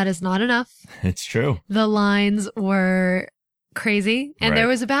and that is not enough. It's true. The lines were crazy and there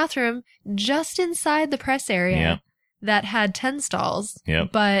Right. was a bathroom just inside the press area Yep. that had 10 stalls.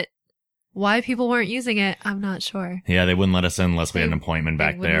 Yep. But why people weren't using it, I'm not sure. Yeah, they wouldn't let us in unless we had an They- appointment they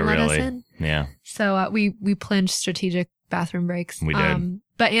back there. wouldn't let us Really. in. Yeah. So we plunged strategic bathroom breaks. We did.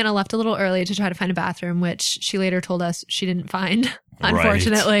 But Anna left a little early to try to find a bathroom, which she later told us she didn't find, Right.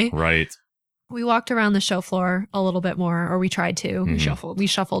 unfortunately. Right. We walked around the show floor a little bit more, or we tried to. Mhm. shuffled. We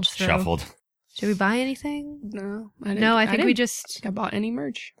shuffled through. Shuffled. Should we buy anything? No, No, I think we just. I bought any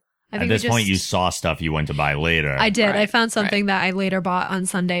merch. I At think this we point, just- you saw stuff you went to buy later. I did. I Right, found something that I later bought on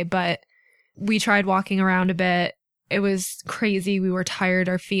Sunday, but we tried walking around a bit. It was crazy. We were tired.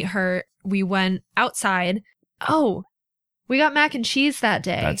 Our feet hurt. We went outside. Oh, we got mac and cheese that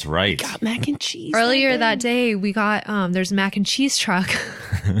day. That's right. Got mac and cheese. Earlier that day, we got, there's a mac and cheese truck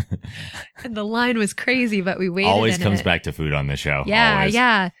and the line was crazy, but we waited. Always in comes it. back to food on this show. Yeah. Always.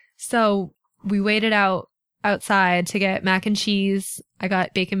 Yeah. So we waited outside to get mac and cheese. I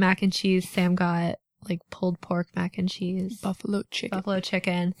got bacon mac and cheese. Sam got like pulled pork mac and cheese, Buffalo chicken. buffalo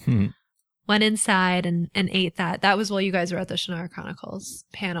chicken. Hmm. Went inside and ate that. That was while you guys were at the Shannara Chronicles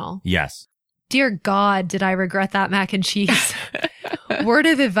panel. Yes. Dear God, did I regret that mac and cheese? Word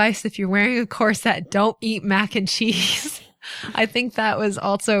of advice, if you're wearing a corset, don't eat mac and cheese. I think that was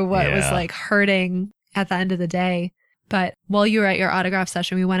also what was Yeah. like hurting at the end of the day. But while you were at your autograph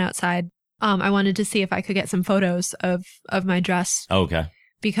session, we went outside. I wanted to see if I could get some photos of my dress Okay.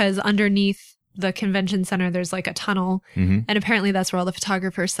 because underneath the convention center, there's like a tunnel. Mm-hmm. And apparently that's where all the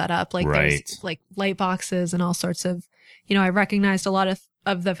photographers set up. Like Right. there's like light boxes and all sorts of, I recognized a lot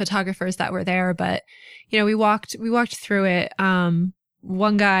of the photographers that were there, but we walked through it.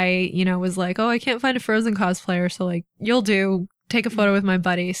 One guy, was like, "Oh, I can't find a Frozen cosplayer." So like, you'll do, take a photo with my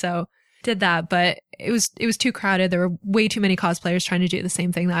buddy. So did that, but it was too crowded. There were way too many cosplayers trying to do the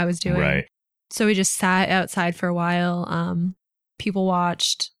same thing that I was doing. Right. So we just sat outside for a while. People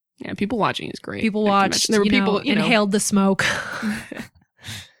watched. Yeah, people watching is great. People at watched. conventions. There were people, inhaled the smoke.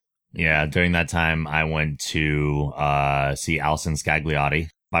 Yeah. During that time, I went to see Allison Scagliotti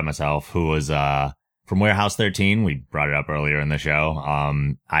by myself, who was from Warehouse 13. We brought it up earlier in the show.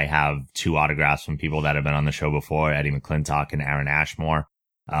 I have 2 autographs from people that have been on the show before, Eddie McClintock and Aaron Ashmore.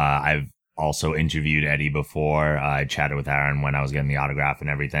 I've also interviewed Eddie before. I chatted with Aaron when I was getting the autograph and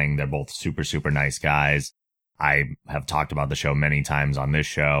everything. They're both super, super nice guys. I have talked about the show many times on this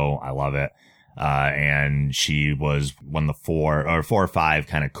show. I love it. And she was one of the 4 or 5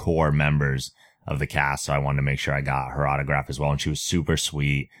 kind of core members of the cast. So I wanted to make sure I got her autograph as well. And she was super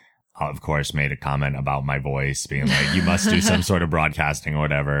sweet. Of course, made a comment about my voice being like, you must do some sort of broadcasting or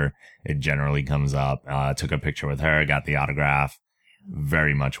whatever. It generally comes up. Took a picture with her, got the autograph.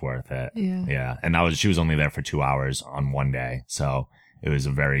 Very much worth it. Yeah. Yeah. And she was only there for 2 hours on one day. So it was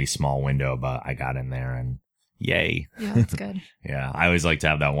a very small window, but I got in there and Yay. Yeah, that's good. Yeah. I always like to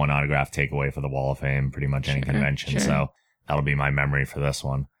have that one autograph takeaway for the Wall of Fame, pretty much any convention. Sure. So that'll be my memory for this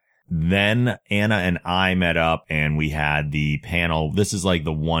one. Then Anna and I met up and we had the panel. This is like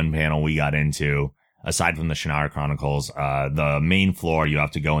the one panel we got into aside from the Shannara Chronicles. The main floor, you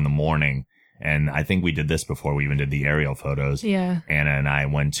have to go in the morning. And I think we did this before we even did the aerial photos. Yeah. Anna and I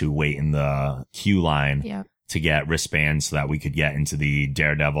went to wait in the queue line to get wristbands so that we could get into the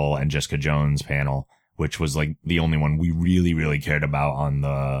Daredevil and Jessica Jones panel, which was like the only one we really, really cared about on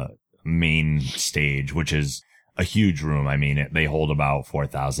the main stage, which is a huge room. I mean, they hold about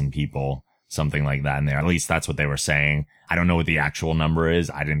 4,000 people, something like that in there. At least that's what they were saying. I don't know what the actual number is.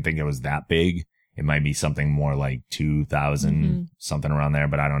 I didn't think it was that big. It might be something more like 2,000, something around there,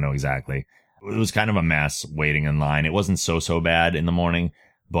 but I don't know exactly. It was kind of a mess waiting in line. It wasn't so bad in the morning,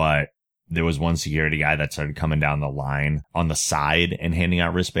 but there was one security guy that started coming down the line on the side and handing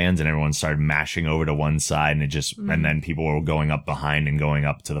out wristbands, and everyone started mashing over to one side, and it just, and then people were going up behind and going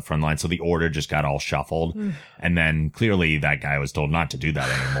up to the front line. So the order just got all shuffled. And then clearly that guy was told not to do that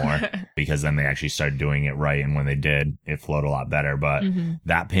anymore because then they actually started doing it right. And when they did, it flowed a lot better. But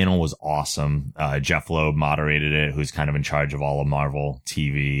that panel was awesome. Jeff Loeb moderated it, who's kind of in charge of all of Marvel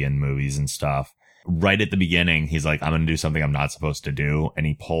TV and movies and stuff. Right at the beginning, he's like, I'm going to do something I'm not supposed to do. And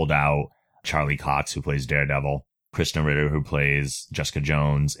he pulled out Charlie Cox, who plays Daredevil, Kristen Ritter, who plays Jessica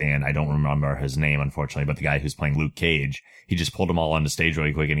Jones, and I don't remember his name, unfortunately, but the guy who's playing Luke Cage. He just pulled them all onto stage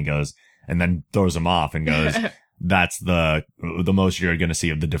really quick, and he goes, and then throws them off and goes, that's the most you're going to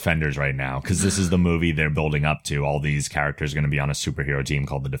see of the Defenders right now, because this is the movie they're building up to. All these characters are going to be on a superhero team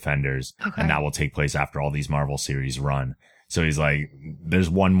called the Defenders, and that will take place after all these Marvel series run. So he's like, there's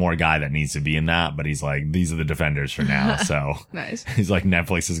one more guy that needs to be in that, but he's like, these are the Defenders for now. So Nice. He's like,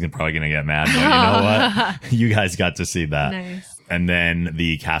 Netflix is probably going to get mad, but you know what? You guys got to see that. Nice. And then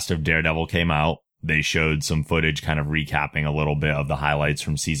the cast of Daredevil came out. They showed some footage kind of recapping a little bit of the highlights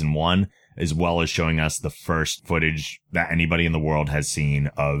from season 1, as well as showing us the first footage that anybody in the world has seen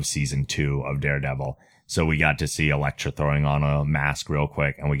of season 2 of Daredevil. So we got to see Elektra throwing on a mask real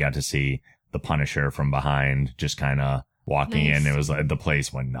quick, and we got to see the Punisher from behind just kind of walking in. It was like the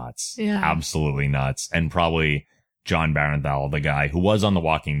place went nuts. Yeah. Absolutely nuts. And probably John Barenthal, the guy who was on The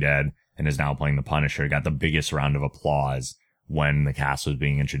Walking Dead and is now playing the Punisher, got the biggest round of applause when the cast was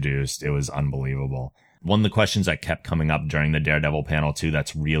being introduced. It was unbelievable. One of the questions that kept coming up during the Daredevil panel too,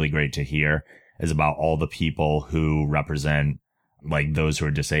 that's really great to hear, is about all the people who represent like those who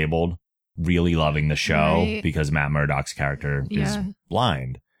are disabled really loving the show because Matt Murdock's character is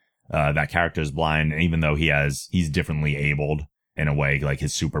blind. That character is blind, and even though he's differently abled in a way, like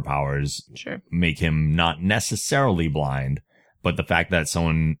his superpowers make him not necessarily blind, but the fact that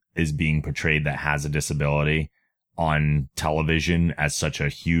someone is being portrayed that has a disability on television as such a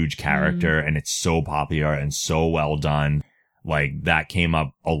huge character, and it's so popular and so well done, like that came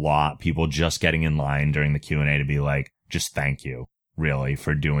up a lot. People just getting in line during the Q&A to be like, just thank you, really,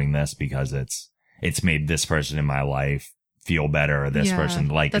 for doing this, because it's made this person in my life feel better, or this person,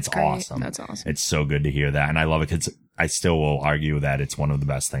 like, it's great. awesome. That's awesome. It's so good to hear that, and I love it because I still will argue that it's one of the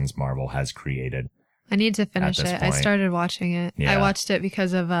best things Marvel has created. I need to finish it. point. I started watching it. Yeah. I watched it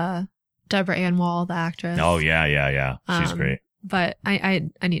because of Deborah Ann Wall, the actress. Oh yeah. She's great. But I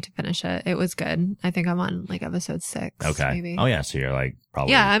need to finish it. It was good. I think I'm on like episode 6. Okay. Maybe. Oh yeah, so you're like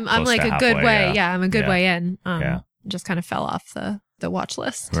probably I'm close like to a good halfway, way. Yeah, I'm a good Yeah. way in. Just kind of fell off the watch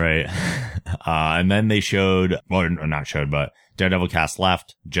list. Right. And then they showed, or not showed, but Daredevil cast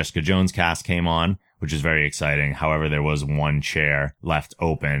left. Jessica Jones cast came on, which is very exciting. However, there was one chair left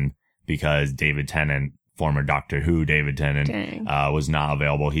open because David Tennant, former Doctor Who David Tennant, was not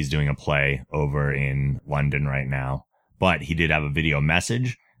available. He's doing a play over in London right now. But he did have a video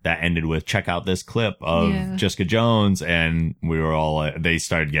message that ended with, check out this clip of Jessica Jones. And we were all, they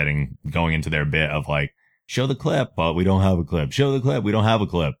started going into their bit of like, show the clip, but we don't have a clip. Show the clip. We don't have a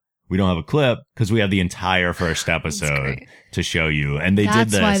clip. We don't have a clip because we have the entire first episode to show you. And they did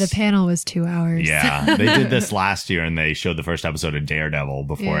this. That's why the panel was 2 hours. Yeah. They did this last year, and they showed the first episode of Daredevil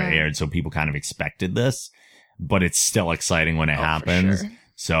before it aired. So people kind of expected this, but it's still exciting when it happens. Sure.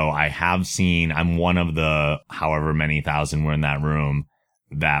 So I have seen, I'm one of the however many thousand were in that room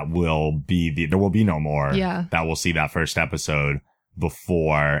that will be there will be no more. Yeah. That will see that first episode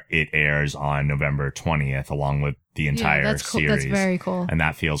before it airs on November 20th, along with the entire that's cool. series. That's very cool. And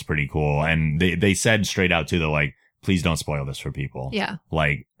that feels pretty cool. And they said straight out too, they're like, please don't spoil this for people. Yeah.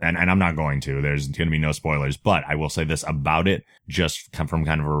 Like, and I'm not going to, there's going to be no spoilers, but I will say this about it, just from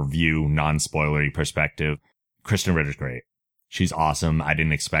kind of a review, non-spoilery perspective. Kristen Ritter's great. She's awesome. I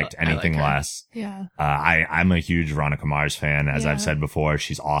didn't expect anything less. Yeah. I'm a huge Veronica Mars fan, as I've said before.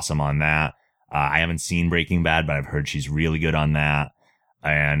 She's awesome on that. I haven't seen Breaking Bad, but I've heard she's really good on that.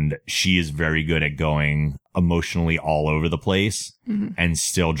 And she is very good at going emotionally all over the place and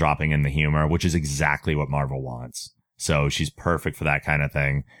still dropping in the humor, which is exactly what Marvel wants. So she's perfect for that kind of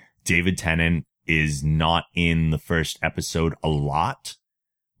thing. David Tennant is not in the first episode a lot,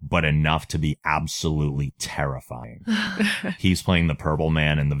 but enough to be absolutely terrifying. He's playing the Purple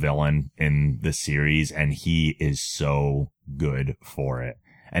Man and the villain in the series, and he is so good for it.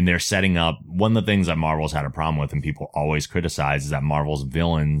 And they're setting up, one of the things that Marvel's had a problem with and people always criticize is that Marvel's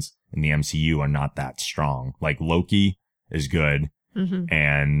villains in the MCU are not that strong. Like Loki is good,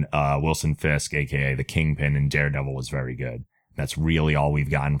 and Wilson Fisk, aka the Kingpin in Daredevil, was very good. That's really all we've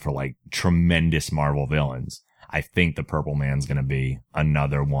gotten for like tremendous Marvel villains. I think the Purple Man's going to be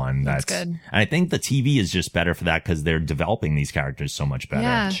another one that's good. And I think the TV is just better for that because they're developing these characters so much better.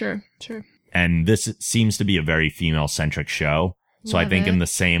 Yeah. Sure. And this seems to be a very female-centric show. So I Love think it. in the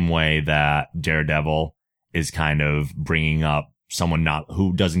same way that Daredevil is kind of bringing up someone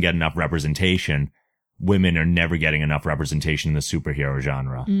who doesn't get enough representation, women are never getting enough representation in the superhero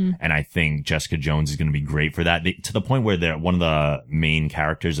genre. And I think Jessica Jones is going to be great for that, to the point where one of the main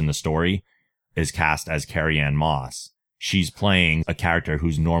characters in the story is cast as Carrie-Anne Moss. She's playing a character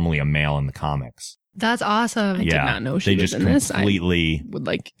who's normally a male in the comics. That's awesome. I did not know she was in this. I would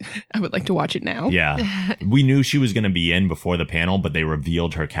like to watch it now. Yeah. We knew she was going to be in before the panel, but they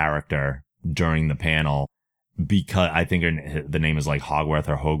revealed her character during the panel because I think the name is like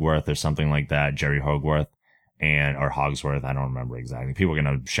Hogworth or something like that. Jerry Hogworth or Hogsworth. I don't remember exactly. People are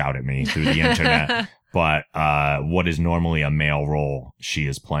going to shout at me through the internet. But what is normally a male role, she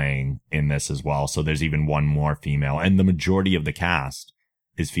is playing in this as well. So there's even one more female. And the majority of the cast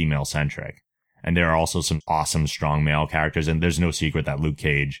is female-centric. And there are also some awesome, strong male characters. And there's no secret that Luke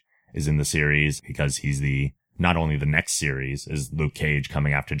Cage is in the series because he's not only the next series is Luke Cage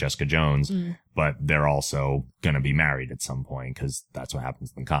coming after Jessica Jones, but they're also going to be married at some point because that's what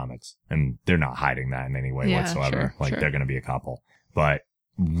happens in the comics. And they're not hiding that in any way whatsoever. They're going to be a couple. But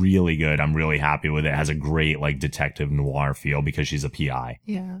really good. I'm really happy with it. It has a great like detective noir feel because she's a PI.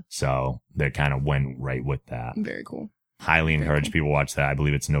 Yeah. So they kind of went right with that. Very cool. Highly encourage people to watch that. I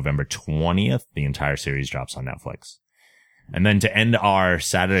believe it's November 20th. The entire series drops on Netflix. And then to end our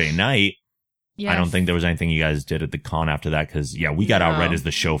Saturday night, Yes. I don't think there was anything you guys did at the con after that because, we got out right as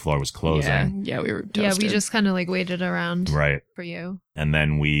the show floor was closing. Yeah, we were toasted. Yeah, we just kind of like waited around Right. for you. And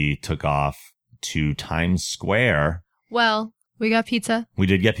then we took off to Times Square. Well, we got pizza. We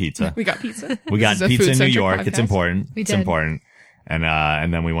did get pizza. We got pizza. We got This is a pizza in New food-centric York. It's podcast. important. We It's did. important.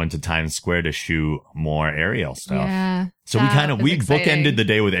 And then we went to Times Square to shoot more Ariel stuff. Yeah. So that was we exciting. bookended the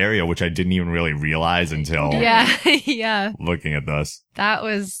day with Ariel, which I didn't even really realize until Yeah. Yeah. looking at this. That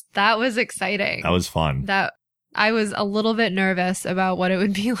was exciting. That was fun. That I was a little bit nervous about what it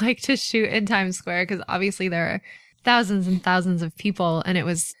would be like to shoot in Times Square because obviously there are thousands and thousands of people, and it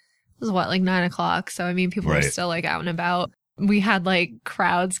was what, like 9:00. So I mean, people were Right. still like out and about. We had like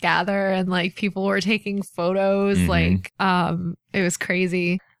crowds gather and like people were taking photos. Mhm. Like it was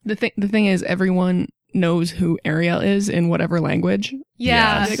crazy. The thing is, everyone knows who Ariel is in whatever language.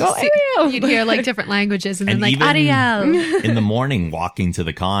 Yeah. Yes. Like, oh, See- Ariel! You'd hear like different languages and then And like even- Ariel. In the morning, walking to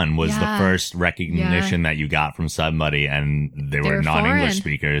the con was the Yeah. first recognition that you got from somebody, and they were were non-English foreign.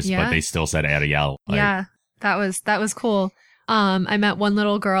 speakers, Yeah. but they still said Ariel. Like, Yeah. That was cool. I met one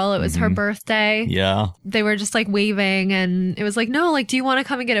little girl. It was her Mhm. birthday. Yeah. They were just like waving and it was like, no, like, do you want to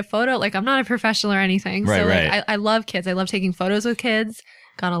come and get a photo? Like, I'm not a professional or anything. Right, so like, right. I love kids. I love taking photos with kids.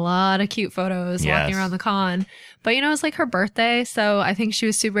 Got a lot of cute photos walking Yes. around the con. But it was like her birthday. So I think she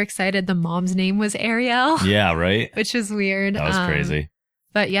was super excited. The mom's name was Ariel, Yeah, right? which was weird. That was crazy.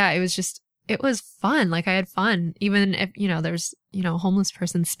 But yeah, it was fun. Like I had fun. Even if, there's, a homeless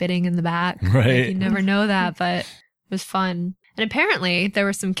person spitting in the back. Right. Like, you never know that, but it was fun. And apparently there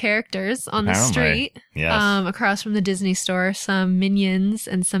were some characters on the street Yes. across from the Disney store, some minions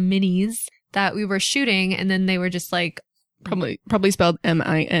and some minis that we were shooting. And then they were just like, Probably spelled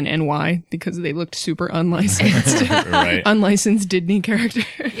MINNY because they looked super unlicensed. Right. Unlicensed Disney characters.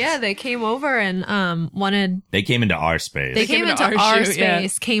 yeah, they came over and wanted, They came into our space. they came into our shoot, yeah.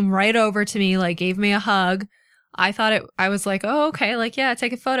 space, came right over to me, like gave me a hug. I was like, oh, okay. Like, yeah,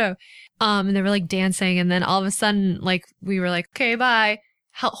 take a photo. And they were like dancing. And then all of a sudden, like, we were like, okay, bye.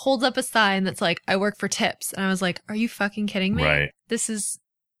 Holds up a sign that's like, I work for tips. And I was like, are you fucking kidding me? Right. This is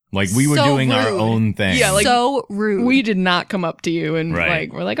Like we were so doing our rude. own thing. Yeah, like, so rude. We did not come up to you and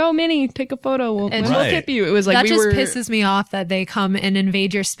Right. we're like, oh, Minnie, take a photo. We'll And- we'll Right. tip you. It was like that we just were pisses me off that they come and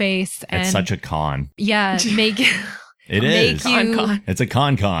invade your space and It's such a con. yeah, make It make is. you Con. It's a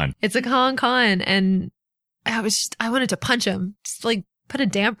con. it's a con and I wanted to punch him, just like put a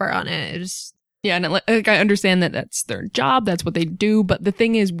damper on it. It was Yeah, and like I understand that that's their job, that's what they do, but the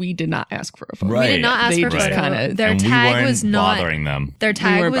thing is, we did not ask for a photo. Right. We did not ask They for a just photo. kinda- Their and tag we weren't was not bothering them. Their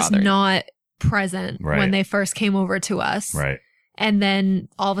tag weren't was bothering. not present Right. when they first came over to us. Right. And then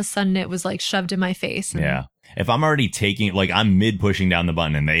all of a sudden it was like shoved in my face. And Yeah. If I'm already taking, like, I'm mid pushing down the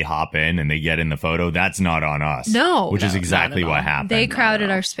button and they hop in and they get in the photo, that's not on us. No. Which is No, exactly not at what all. happened. They crowded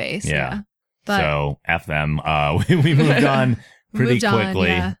no. our space. Yeah. Yeah. But So F them. We moved on pretty Moved on, quickly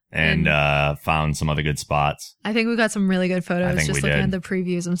yeah. and found some other good spots. I think we got some really good photos think just we looking did. at the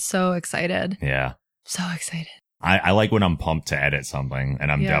previews. I'm so excited. Yeah. So excited. I like when I'm pumped to edit something,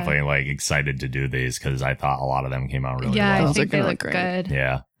 and I'm Yeah. definitely like excited to do these because I thought a lot of them came out really yeah, well. I Those are think they gonna look look great. good.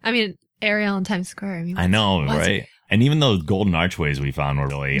 Yeah. I mean, Ariel in Times Square. I mean, I know, what's- right? And even those golden archways we found were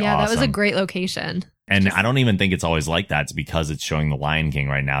really Yeah, awesome. that was a great location. And I don't even think it's always like that. It's because it's showing the Lion King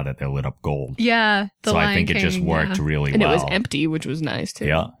right now that they're lit up gold. Yeah. The So Lion I think it just King, worked yeah. really And well. it was empty, which was nice too.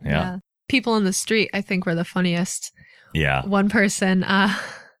 Yeah. People in the street, I think, were the funniest. Yeah. One person,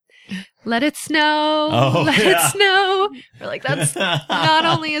 let it snow. Oh, let yeah. it snow. We're like, that's not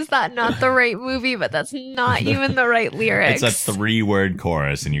only is that not the right movie, but that's not even the right lyrics. It's a 3-word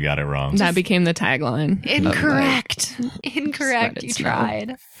chorus and you got it wrong. That became the tagline. of, like, Incorrect. Incorrect. Let it You snow.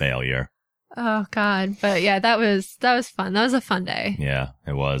 tried. Failure. Oh God. But yeah, that was fun. That was a fun day. Yeah,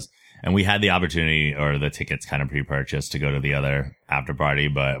 it was. And we had the opportunity or the tickets kind of pre-purchased to go to the other after party,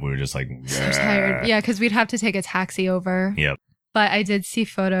 but we were just like, So tired. Yeah, because we'd have to take a taxi over. Yep. But I did see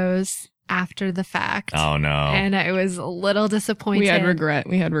photos after the fact. Oh no. And I was a little disappointed. We had regret.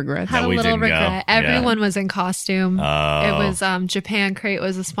 We had regrets. Had That a we little didn't go. regret. Yeah. Everyone was in costume. It Oh. was Japan Crate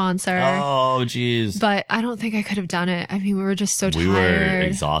was a sponsor. Oh, jeez. But I don't think I could have done it. I mean, we were just so We were tired.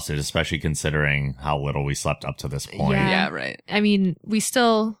 exhausted, especially considering how little we slept up to this point. Yeah. Yeah, right. I mean, we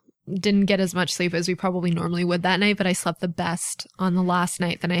still didn't get as much sleep as we probably normally would that night, but I slept the best on the last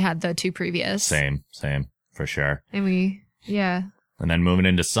night than I had the 2 previous. Same, for sure. And yeah. And then moving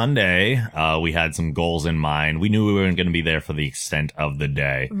into Sunday, we had some goals in mind. We knew we weren't going to be there for the extent of the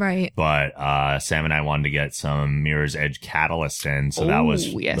day. Right. But Sam and I wanted to get some Mirror's Edge Catalyst in. So that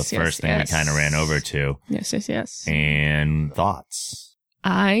was Oh, yes, the yes, first thing we yes. kind of ran over to. Yes. And thoughts?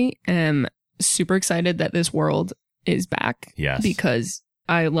 I am super excited that this world is back. Yes. Because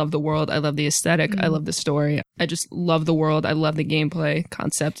I love the world. I love the aesthetic. I love the story. I just love the world. I love the gameplay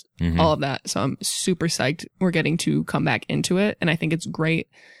concept, Mhm. all of that. So I'm super psyched we're getting to come back into it. And I think it's great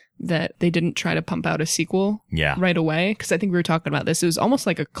that they didn't try to pump out a sequel Yeah. right away. Because I think we were talking about this. It was almost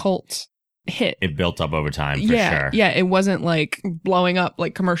like a cult hit. It built up over time for yeah, sure. Yeah, it wasn't like blowing up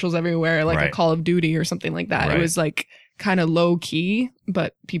like commercials everywhere, like Right. a Call of Duty or something like that. Right. It was like kind of low key,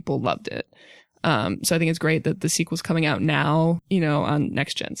 but people loved it. So I think it's great that the sequel's coming out now, on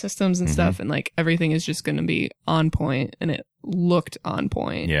next gen systems and Mhm. stuff, and like everything is just going to be on point, and it looked on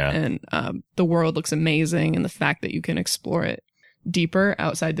point. Yeah. And the world looks amazing, and the fact that you can explore it deeper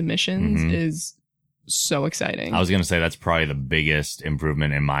outside the missions Mhm. is so exciting. I was going to say that's probably the biggest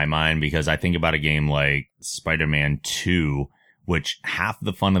improvement in my mind because I think about a game like Spider-Man 2, which half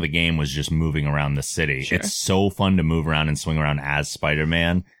the fun of the game was just moving around the city. Sure. It's so fun to move around and swing around as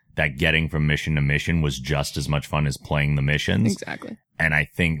Spider-Man that getting from mission to mission was just as much fun as playing the missions. Exactly. And I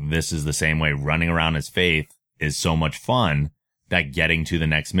think this is the same way. Running around as Faith is so much fun that getting to the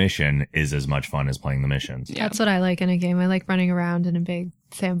next mission is as much fun as playing the missions. Yeah. That's what I like in a game. I like running around in a big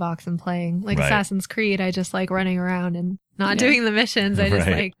sandbox and playing. Like Right. Assassin's Creed, I just like running around and not Yeah. doing the missions. I just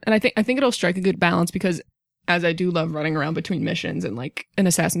Right. like, And I think it'll strike a good balance because as I do love running around between missions and like an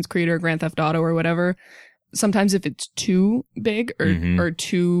Assassin's Creed or Grand Theft Auto or whatever, sometimes if it's too big or Mhm. or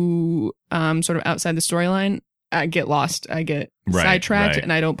too sort of outside the storyline, I get lost. I get Right, sidetracked right.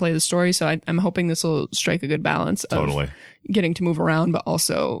 and I don't play the story. So I'm hoping this will strike a good balance of Totally. getting to move around, but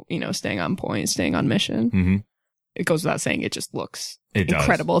also, staying on point, staying on mission. Mm-hmm. It goes without saying, it just looks It does.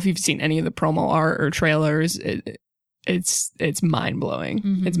 incredible. If you've seen any of the promo art or trailers, it's mind blowing.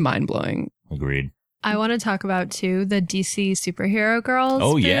 Mhm. It's mind blowing. Agreed. I want to talk about too the DC superhero girls.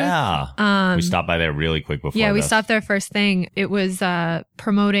 Oh, booth. yeah. We stopped by there really quick before Yeah, we this. stopped there first thing. It was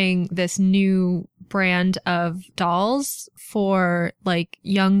promoting this new brand of dolls for like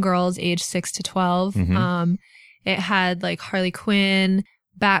young girls aged 6 to 12. Mhm. It had like Harley Quinn,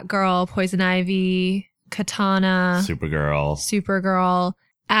 Batgirl, Poison Ivy, Katana, Supergirl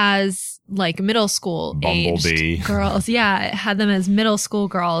as like middle school Bumblebee. aged girls. Yeah, it had them as middle school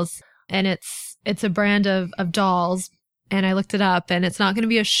girls, and it's a brand of dolls. And I looked it up, and it's not going to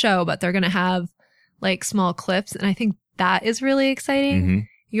be a show, but they're going to have like small clips, and I think that is really exciting. Mm-hmm.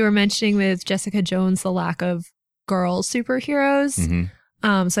 You were mentioning with Jessica Jones the lack of girl superheroes.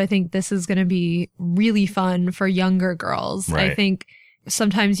 Mm-hmm. So I think this is going to be really fun for younger girls. I Right. think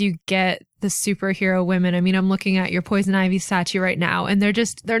sometimes you get the superhero women. I mean, I'm looking at your Poison Ivy statue right now, and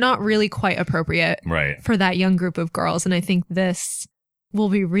they're not really quite appropriate Right. for that young group of girls. And I think this will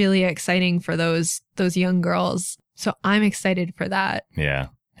be really exciting for those young girls. So I'm excited for that. Yeah.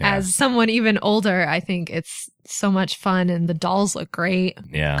 As someone even older, I think it's so much fun, and the dolls look great.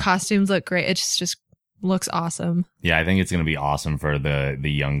 Yeah. Costumes look great. It just looks awesome. Yeah, I think it's going to be awesome for the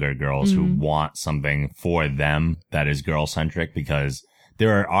younger girls who want something for them that is girl-centric, because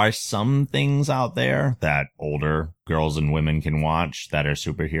there are some things out there that older girls and women can watch that are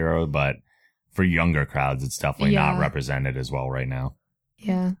superhero, but for younger crowds, it's definitely not represented as well right now.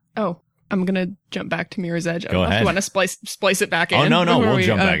 Yeah. Oh, I'm going to jump back to Mirror's Edge. Go ahead. You want to splice it back in? Oh, no, before we'll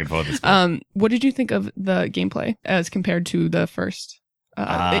jump back and forth. What did you think of the gameplay as compared to the first,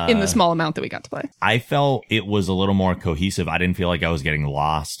 in the small amount that we got to play? I felt it was a little more cohesive. I didn't feel like I was getting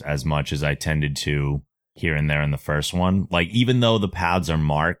lost as much as I tended to here and there in the first one. Like, even though the paths are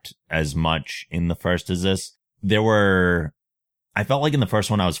marked as much in the first as this, I felt like in the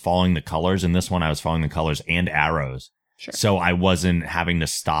first one I was following the colors. In this one I was following the colors and arrows. Sure. So I wasn't having to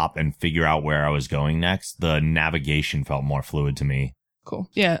stop and figure out where I was going next. The navigation felt more fluid to me. Cool.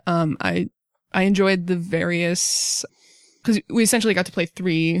 Yeah. I enjoyed the various, because we essentially got to play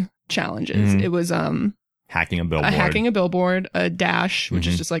 3 challenges. It was hacking a billboard, a dash, which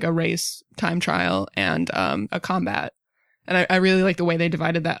is just like a race time trial, and a combat. And I really like the way they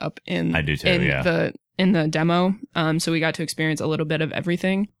divided that up in the demo. So we got to experience a little bit of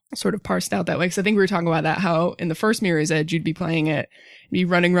everything, sort of parsed out that way. Because I think we were talking about that, how in the first Mirror's Edge, you'd be playing it, be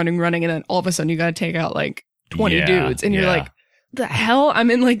running, and then all of a sudden you got to take out like 20 dudes. And you're like, the hell?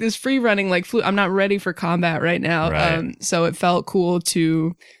 I'm in like this free running, like I'm not ready for combat right now. Right. So it felt cool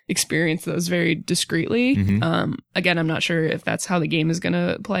to experience those very discreetly. Again, I'm not sure if that's how the game is going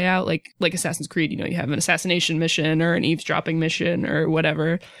to play out. Like Assassin's Creed, you have an assassination mission or an eavesdropping mission or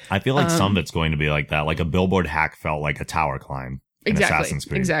whatever. I feel like some of it's going to be like that. Like a billboard hack felt like a tower climb. Assassin's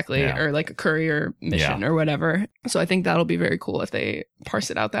Creed. Exactly. Yeah. Or like a courier mission or whatever. So I think that'll be very cool if they parse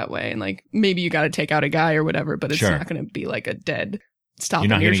it out that way. And like, maybe you got to take out a guy or whatever, but it's not going to be like a dead stop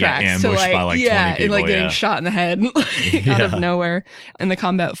in your tracks. You're not going to get ambushed by like 20 people. And like getting shot in the head out of nowhere. And the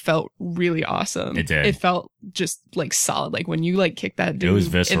combat felt really awesome. It did. It felt just like solid. Like when you like kicked that dude was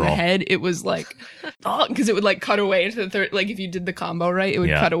visceral. in the head, it was like, because it would like cut away into the third, like if you did the combo right, it would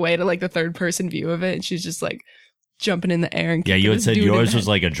cut away to like the third person view of it. And she's just like jumping in the air and you had said yours was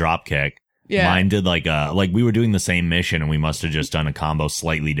like a drop kick. Yeah. Mine did like we were doing the same mission and we must have just done a combo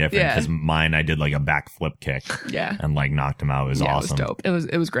slightly different, because mine I did like a backflip kick. Yeah. And like knocked him out. It was awesome. It was dope.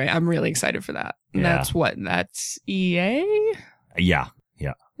 It was great. I'm really excited for that. And that's EA? Yeah.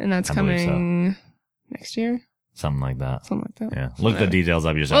 And that's coming next year? Something like that. Yeah. Look the details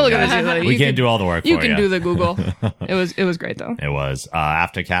up yourself. We can't do all the work for you. You can do the Google. It was great though. It was.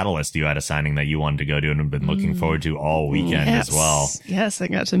 After Catalyst, you had a signing that you wanted to go to and have been looking forward to all weekend as well. Yes, I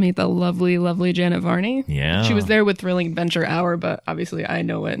got to meet the lovely, lovely Janet Varney. Yeah. She was there with Thrilling Adventure Hour, but obviously I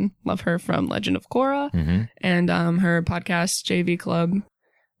know and love her from Legend of Korra and her podcast JV Club.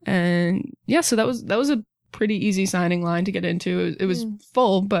 And yeah, so that was a pretty easy signing line to get into. It was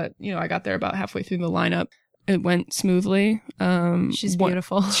full, but I got there about halfway through the lineup. It went smoothly. She's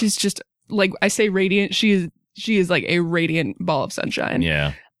beautiful. She's just like, I say radiant. She is like a radiant ball of sunshine.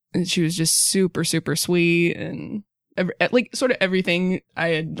 Yeah. And she was just super, super sweet and like sort of everything I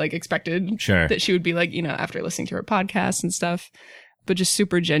had like expected. Sure. That she would be like, after listening to her podcast and stuff, but just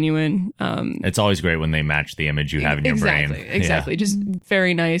super genuine. It's always great when they match the image you have in your brain. Exactly. Just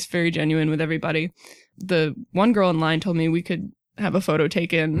very nice, very genuine with everybody. The one girl in line told me we could have a photo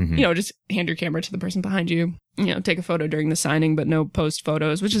taken, just hand your camera to the person behind you, take a photo during the signing, but no post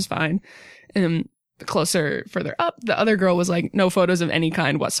photos, which is fine. And further up, the other girl was like, no photos of any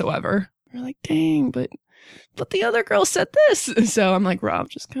kind whatsoever. We're like, dang, but the other girl said this. So I'm like, Rob,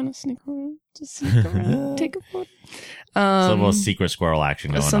 just kind of sneak around, take a photo. So a little secret squirrel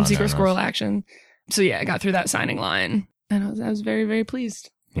action going on. Some secret squirrel action. So yeah, I got through that signing line and I was very, very pleased.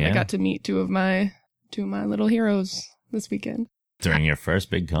 Yeah. I got to meet two of my little heroes this weekend. During your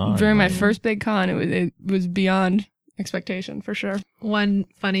first big con. During my first big con, it was beyond expectation for sure. One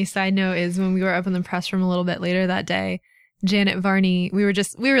funny side note is when we were up in the press room a little bit later that day, Janet Varney, we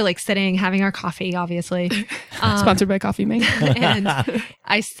were like sitting having our coffee, obviously. Sponsored by Coffee Mate. And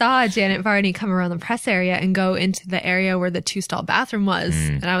I saw Janet Varney come around the press area and go into the area where the 2-stall bathroom was.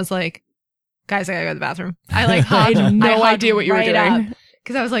 And I was like, guys, I gotta go to the bathroom. I had no idea what you were doing.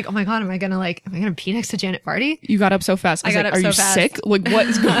 Because I was like, oh my God, am I gonna pee next to Janet Varney? You got up so fast. I got up so fast. Are you sick? Like, what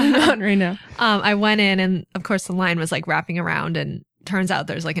is going on right now? I went in and of course the line was like wrapping around and turns out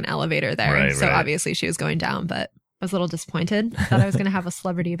there's like an elevator there. Right, so obviously she was going down, but was a little disappointed. I thought I was going to have a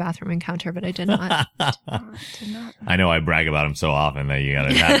celebrity bathroom encounter, but I did not. Did not. I know I brag about him so often that you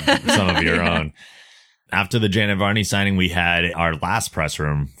gotta have some of your own. After the Janet Varney signing, we had our last press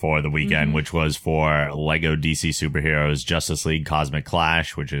room for the weekend, which was for Lego DC Superheroes Justice League Cosmic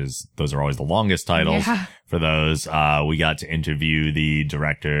Clash, those are always the longest titles for those. We got to interview the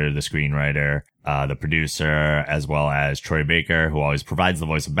director, the screenwriter, the producer, as well as Troy Baker, who always provides the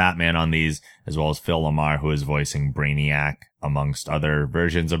voice of Batman on these, as well as Phil Lamar, who is voicing Brainiac, amongst other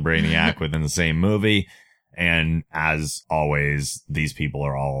versions of Brainiac within the same movie. And as always, these people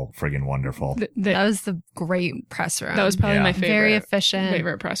are all friggin' wonderful. That was the great press room. That was probably my Very efficient.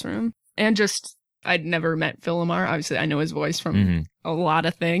 favorite press room. And just, I'd never met Phil Lamar. Obviously, I know his voice from a lot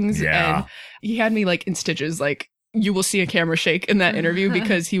of things. Yeah. And he had me like in stitches. Like, you will see a camera shake in that interview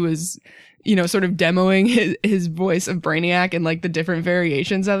because he was, sort of demoing his voice of Brainiac and like the different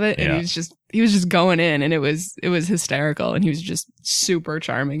variations of it. And he was just going in, and it was hysterical. And he was just super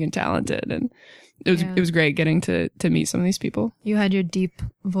charming and talented. And it was great getting to meet some of these people. You had your deep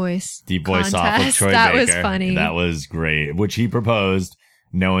voice off of Troy that Baker. Was funny. That was great, which he proposed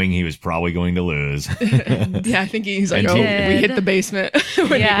knowing he was probably going to lose. Yeah, I think he's like, we hit the basement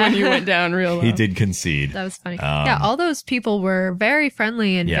when you went down real low. He did concede. That was funny. All those people were very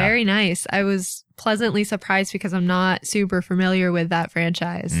friendly and very nice. I was pleasantly surprised because I'm not super familiar with that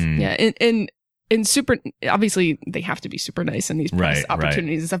franchise. Yeah, and super, obviously they have to be super nice in these press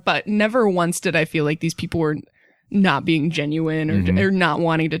opportunities and stuff, but never once did I feel like these people were not being genuine or not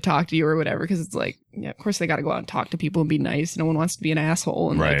wanting to talk to you or whatever. Cause it's like, yeah, of course they got to go out and talk to people and be nice. No one wants to be an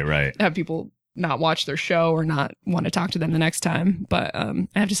asshole and have people not watch their show or not want to talk to them the next time. But, I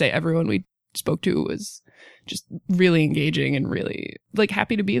have to say everyone we spoke to was just really engaging and really like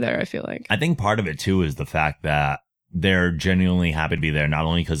happy to be there. I feel like. I think part of it too is the fact that they're genuinely happy to be there, not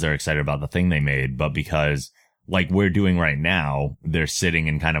only because they're excited about the thing they made, but because, like we're doing right now, they're sitting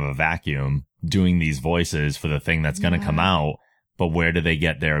in kind of a vacuum doing these voices for the thing that's going to come out. But where do they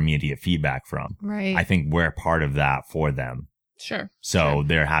get their immediate feedback from? Right. I think we're part of that for them. Sure. So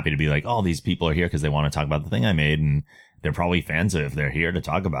they're happy to be like, oh, these people are here because they want to talk about the thing I made. And they're probably fans of it if they're here to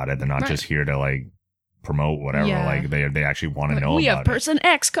talk about it. They're not just here to like promote whatever. Like they actually want to know we about have person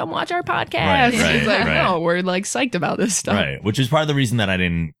X come watch our podcast. It's like, no, we're like psyched about this stuff. Right. Which is part of the reason that I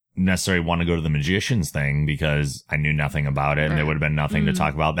didn't necessarily want to go to the Magicians thing, because I knew nothing about it and there would have been nothing to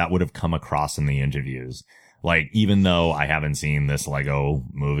talk about that would have come across in the interviews. Like, even though I haven't seen this Lego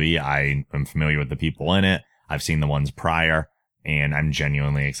movie, I am familiar with the people in it. I've seen the ones prior. And I'm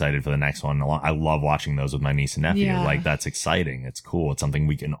genuinely excited for the next one. I love watching those with my niece and nephew. Yeah. Like, that's exciting. It's cool. It's something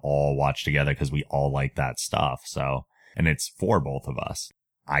we can all watch together because we all like that stuff. So, and it's for both of us.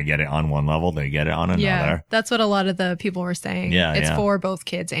 I get it on one level. They get it on another. Yeah, that's what a lot of the people were saying. Yeah, it's for both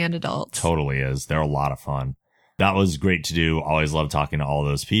kids and adults. Totally is. They're a lot of fun. That was great to do. Always love talking to all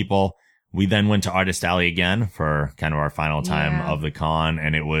those people. We then went to Artist Alley again for kind of our final time of the con,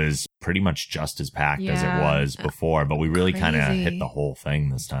 and it was pretty much just as packed as it was before, but we really kind of hit the whole thing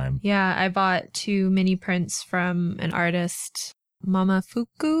this time. Yeah, I bought 2 mini prints from an artist,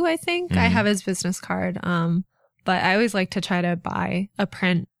 Mamafuku, I think. I have his business card. But I always like to try to buy a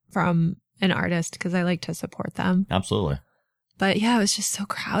print from an artist because I like to support them. Absolutely. But yeah, it was just so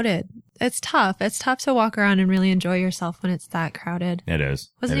crowded. It's tough. It's tough to walk around and really enjoy yourself when it's that crowded. It is.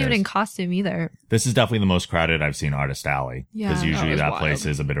 Wasn't even in costume either. This is definitely the most crowded I've seen Artist Alley. Yeah. Because usually that wild. place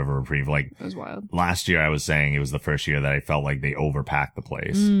is a bit of a reprieve. Like, It was wild. last year I was saying it was the first year that I felt like they overpacked the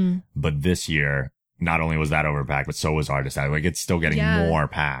place. But this year, not only was that overpacked, but so was Artist Alley. Like, it's still getting more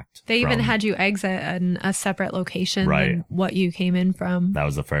packed. They even had you exit in a separate location Right. than what you came in from. That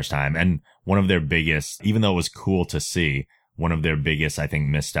was the first time. And one of their biggest, even though it was cool to see, one of their biggest, I think,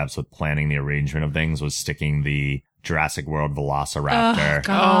 missteps with planning the arrangement of things was sticking the Jurassic World Velociraptor Oh, God.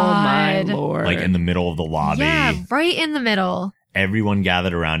 Oh my Lord. like in the middle of the lobby. Yeah, right in the middle. Everyone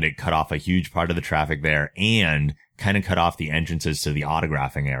gathered around it, cut off a huge part of the traffic there, and kind of cut off the entrances to the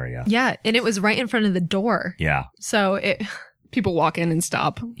autographing area. Yeah, and it was right in front of the door. Yeah. So it... People walk in and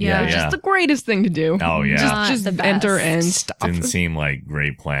stop. Yeah. Which is the greatest thing to do. Oh, yeah. Not Just the enter best. and stop. Didn't seem like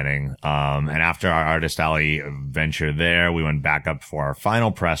great planning. And after our Artist Alley venture there, we went back up for our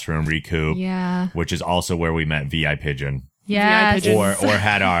final press room recoup, Yeah. which is also where we met VI Pigeon. Yes. Pigeon. Or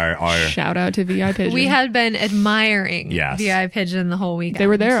had our Shout out to VI Pigeon. We had been admiring Yes. VI Pigeon the whole weekend. They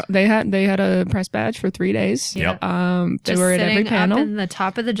were there. They had a press badge for 3 days. Yep. They Just were at every sitting panel, up in the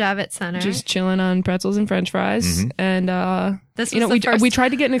top of the Javits Center. just chilling on pretzels and French fries. Mm-hmm. And the This was You know, the first. we tried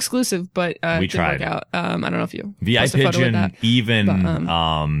to get an exclusive, but We it didn't tried. work out. I don't know if you VI posted a photo with Pigeon that.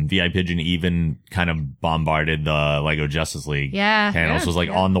 even VI Pigeon even kind of bombarded the Lego Justice League Yeah. panels. Was like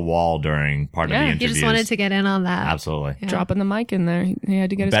on the wall during part of the Yeah. He interviews. He just wanted to get in on that. Absolutely. Yeah. dropping the mic in there. He had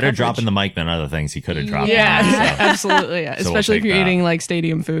to get his Better coverage. dropping the mic than other things he could have dropped. Yeah, Yeah. absolutely. Yeah. So we'll Especially if take you're that. eating like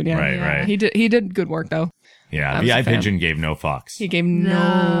stadium food. Yeah, Right, right. He did good work though. Yeah, I was VI a fan. Pigeon gave no fucks, He gave No.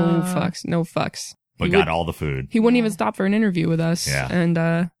 no fucks. but He got would- all the food. He wouldn't even stop for an interview with us. Yeah. And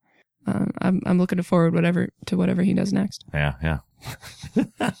I'm looking forward to whatever he does next. Yeah, yeah.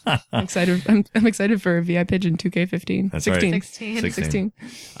 I'm excited. I'm excited for VI Pigeon 2K15. That's 16. right. 16. 16.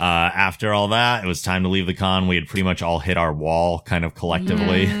 After all that, it was time to leave the con. We had pretty much all hit our wall kind of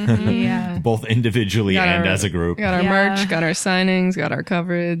collectively, Yeah. both individually Got and our- as a group. Got our Yeah. merch, got our signings, got our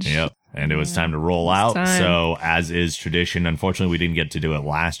coverage. Yep. And it was time to roll It's out. time. So, as is tradition, unfortunately, we didn't get to do it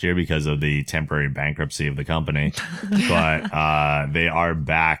last year because of the temporary bankruptcy of the company. But they are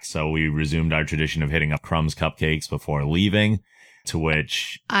back. So, we resumed our tradition of hitting up Crumbs cupcakes before leaving, to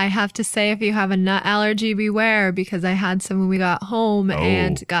which I have to say, if you have a nut allergy, beware, because I had some when we got home Oh.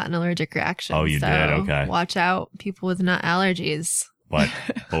 and got an allergic reaction. Oh, you So did? Okay. Watch out, people with nut allergies. what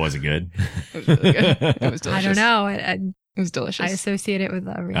was it good? It was really good. It was delicious. I don't know. It was delicious. I associate it with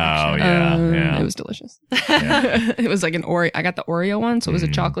a Oh, reaction. yeah. It was delicious. Yeah. It was like an Oreo. I got the Oreo one, so it was a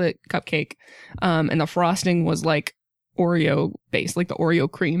chocolate cupcake. And the frosting was like Oreo based, like the Oreo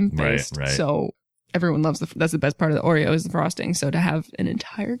cream Right, based. right. So everyone loves that's the best part of the Oreo is the frosting. So to have an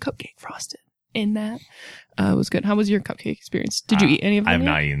entire cupcake frosted in that was good. How was your cupcake experience? Did you eat any of them? I have yet?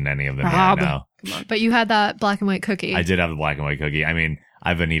 not eaten any of them yet, Rob. no. Come on. But you had that black and white cookie. I did have the black and white cookie. I mean,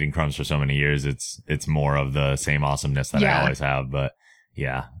 I've been eating Crumbs for so many years. It's more of the same awesomeness that I Yeah. always have. But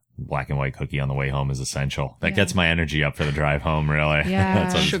yeah, black and white cookie on the way home is essential. That Yeah. gets my energy up for the drive home, really. Yeah.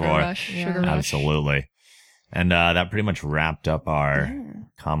 That's what it's Sugar for. rush. Yeah. Sugar rush. Absolutely. And that pretty much wrapped up our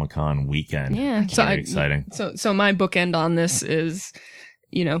Comic-Con weekend. Yeah. Very exciting. So my bookend on this is,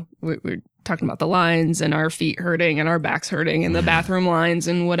 you know, we're talking about the lines and our feet hurting and our backs hurting and the bathroom lines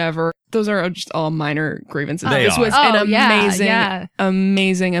and whatever. Those are just all minor grievances. They This are. was Oh, an yeah.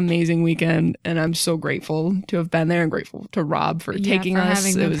 amazing weekend, and I'm so grateful to have been there and grateful to Rob for Yeah, taking for us.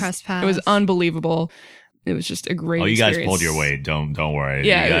 having It the was press pass. it was unbelievable. It was just a great. Oh, you guys experience. pulled your weight. Don't worry.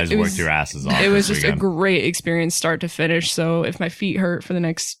 Yeah, you guys it worked was- your asses off. It was this just a weekend. great experience, start to finish. So if my feet hurt for the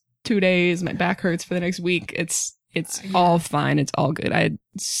next 2 days, my back hurts for the next week, it's all fine. It's all good. I had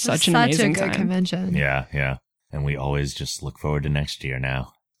such an amazing a good time. convention. Yeah, yeah. And we always just look forward to next year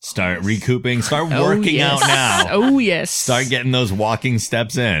now. Start recouping, start Oh, working yes. out now. Oh yes. Start getting those walking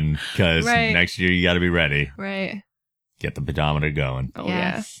steps in because Right. next year you got to be ready. Right. Get the pedometer going Oh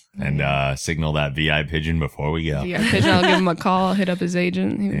Yes. and signal that VI Pigeon before we go. yeah. Pigeon, I'll give him a call. I'll hit up his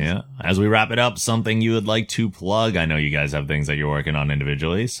agent. He was- Yeah. As we wrap it up, something you would like to plug? I know you guys have things that you're working on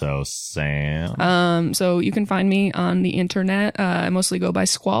individually. So, Sam. So you can find me on the internet. I mostly go by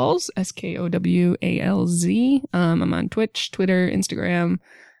Squalz, SKOWALZ. I'm on Twitch, Twitter, Instagram,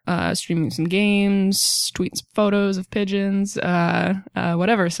 streaming some games, tweeting some photos of pigeons,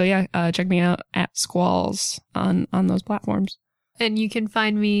 whatever. So yeah, check me out at Squalz on those platforms. And you can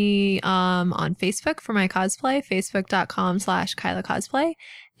find me on Facebook for my cosplay, facebook.com/Kyla Cosplay.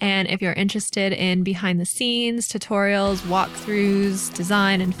 And if you're interested in behind the scenes, tutorials, walkthroughs,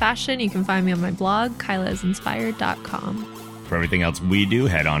 design, and fashion, you can find me on my blog, kylasinspired.com. For everything else we do,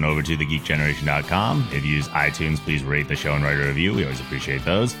 head on over to thegeekgeneration.com. If you use iTunes, please rate the show and write a review. We always appreciate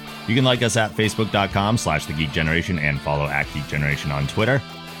those. You can like us at facebook.com/thegeekgeneration and follow @geekgeneration on Twitter.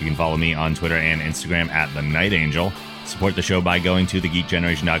 You can follow me on Twitter and Instagram at The Night Angel. Support the show by going to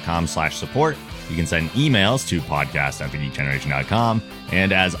thegeekgeneration.com/support. You can send emails to podcast@thegeekgeneration.com.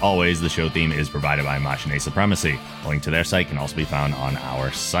 And as always, the show theme is provided by Machine Supremacy. A link to their site can also be found on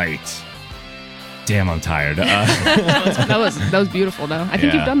our site. Damn, I'm tired. That was beautiful though. I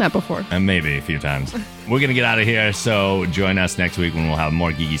think Yeah. you've done that before. And maybe a few times. We're going to get out of here, so join us next week when we'll have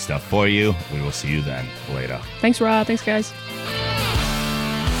more geeky stuff for you. We will see you then. Later. Thanks, Rob. Thanks, guys.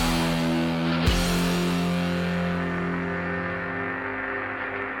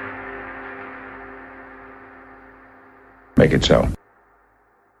 Make it so.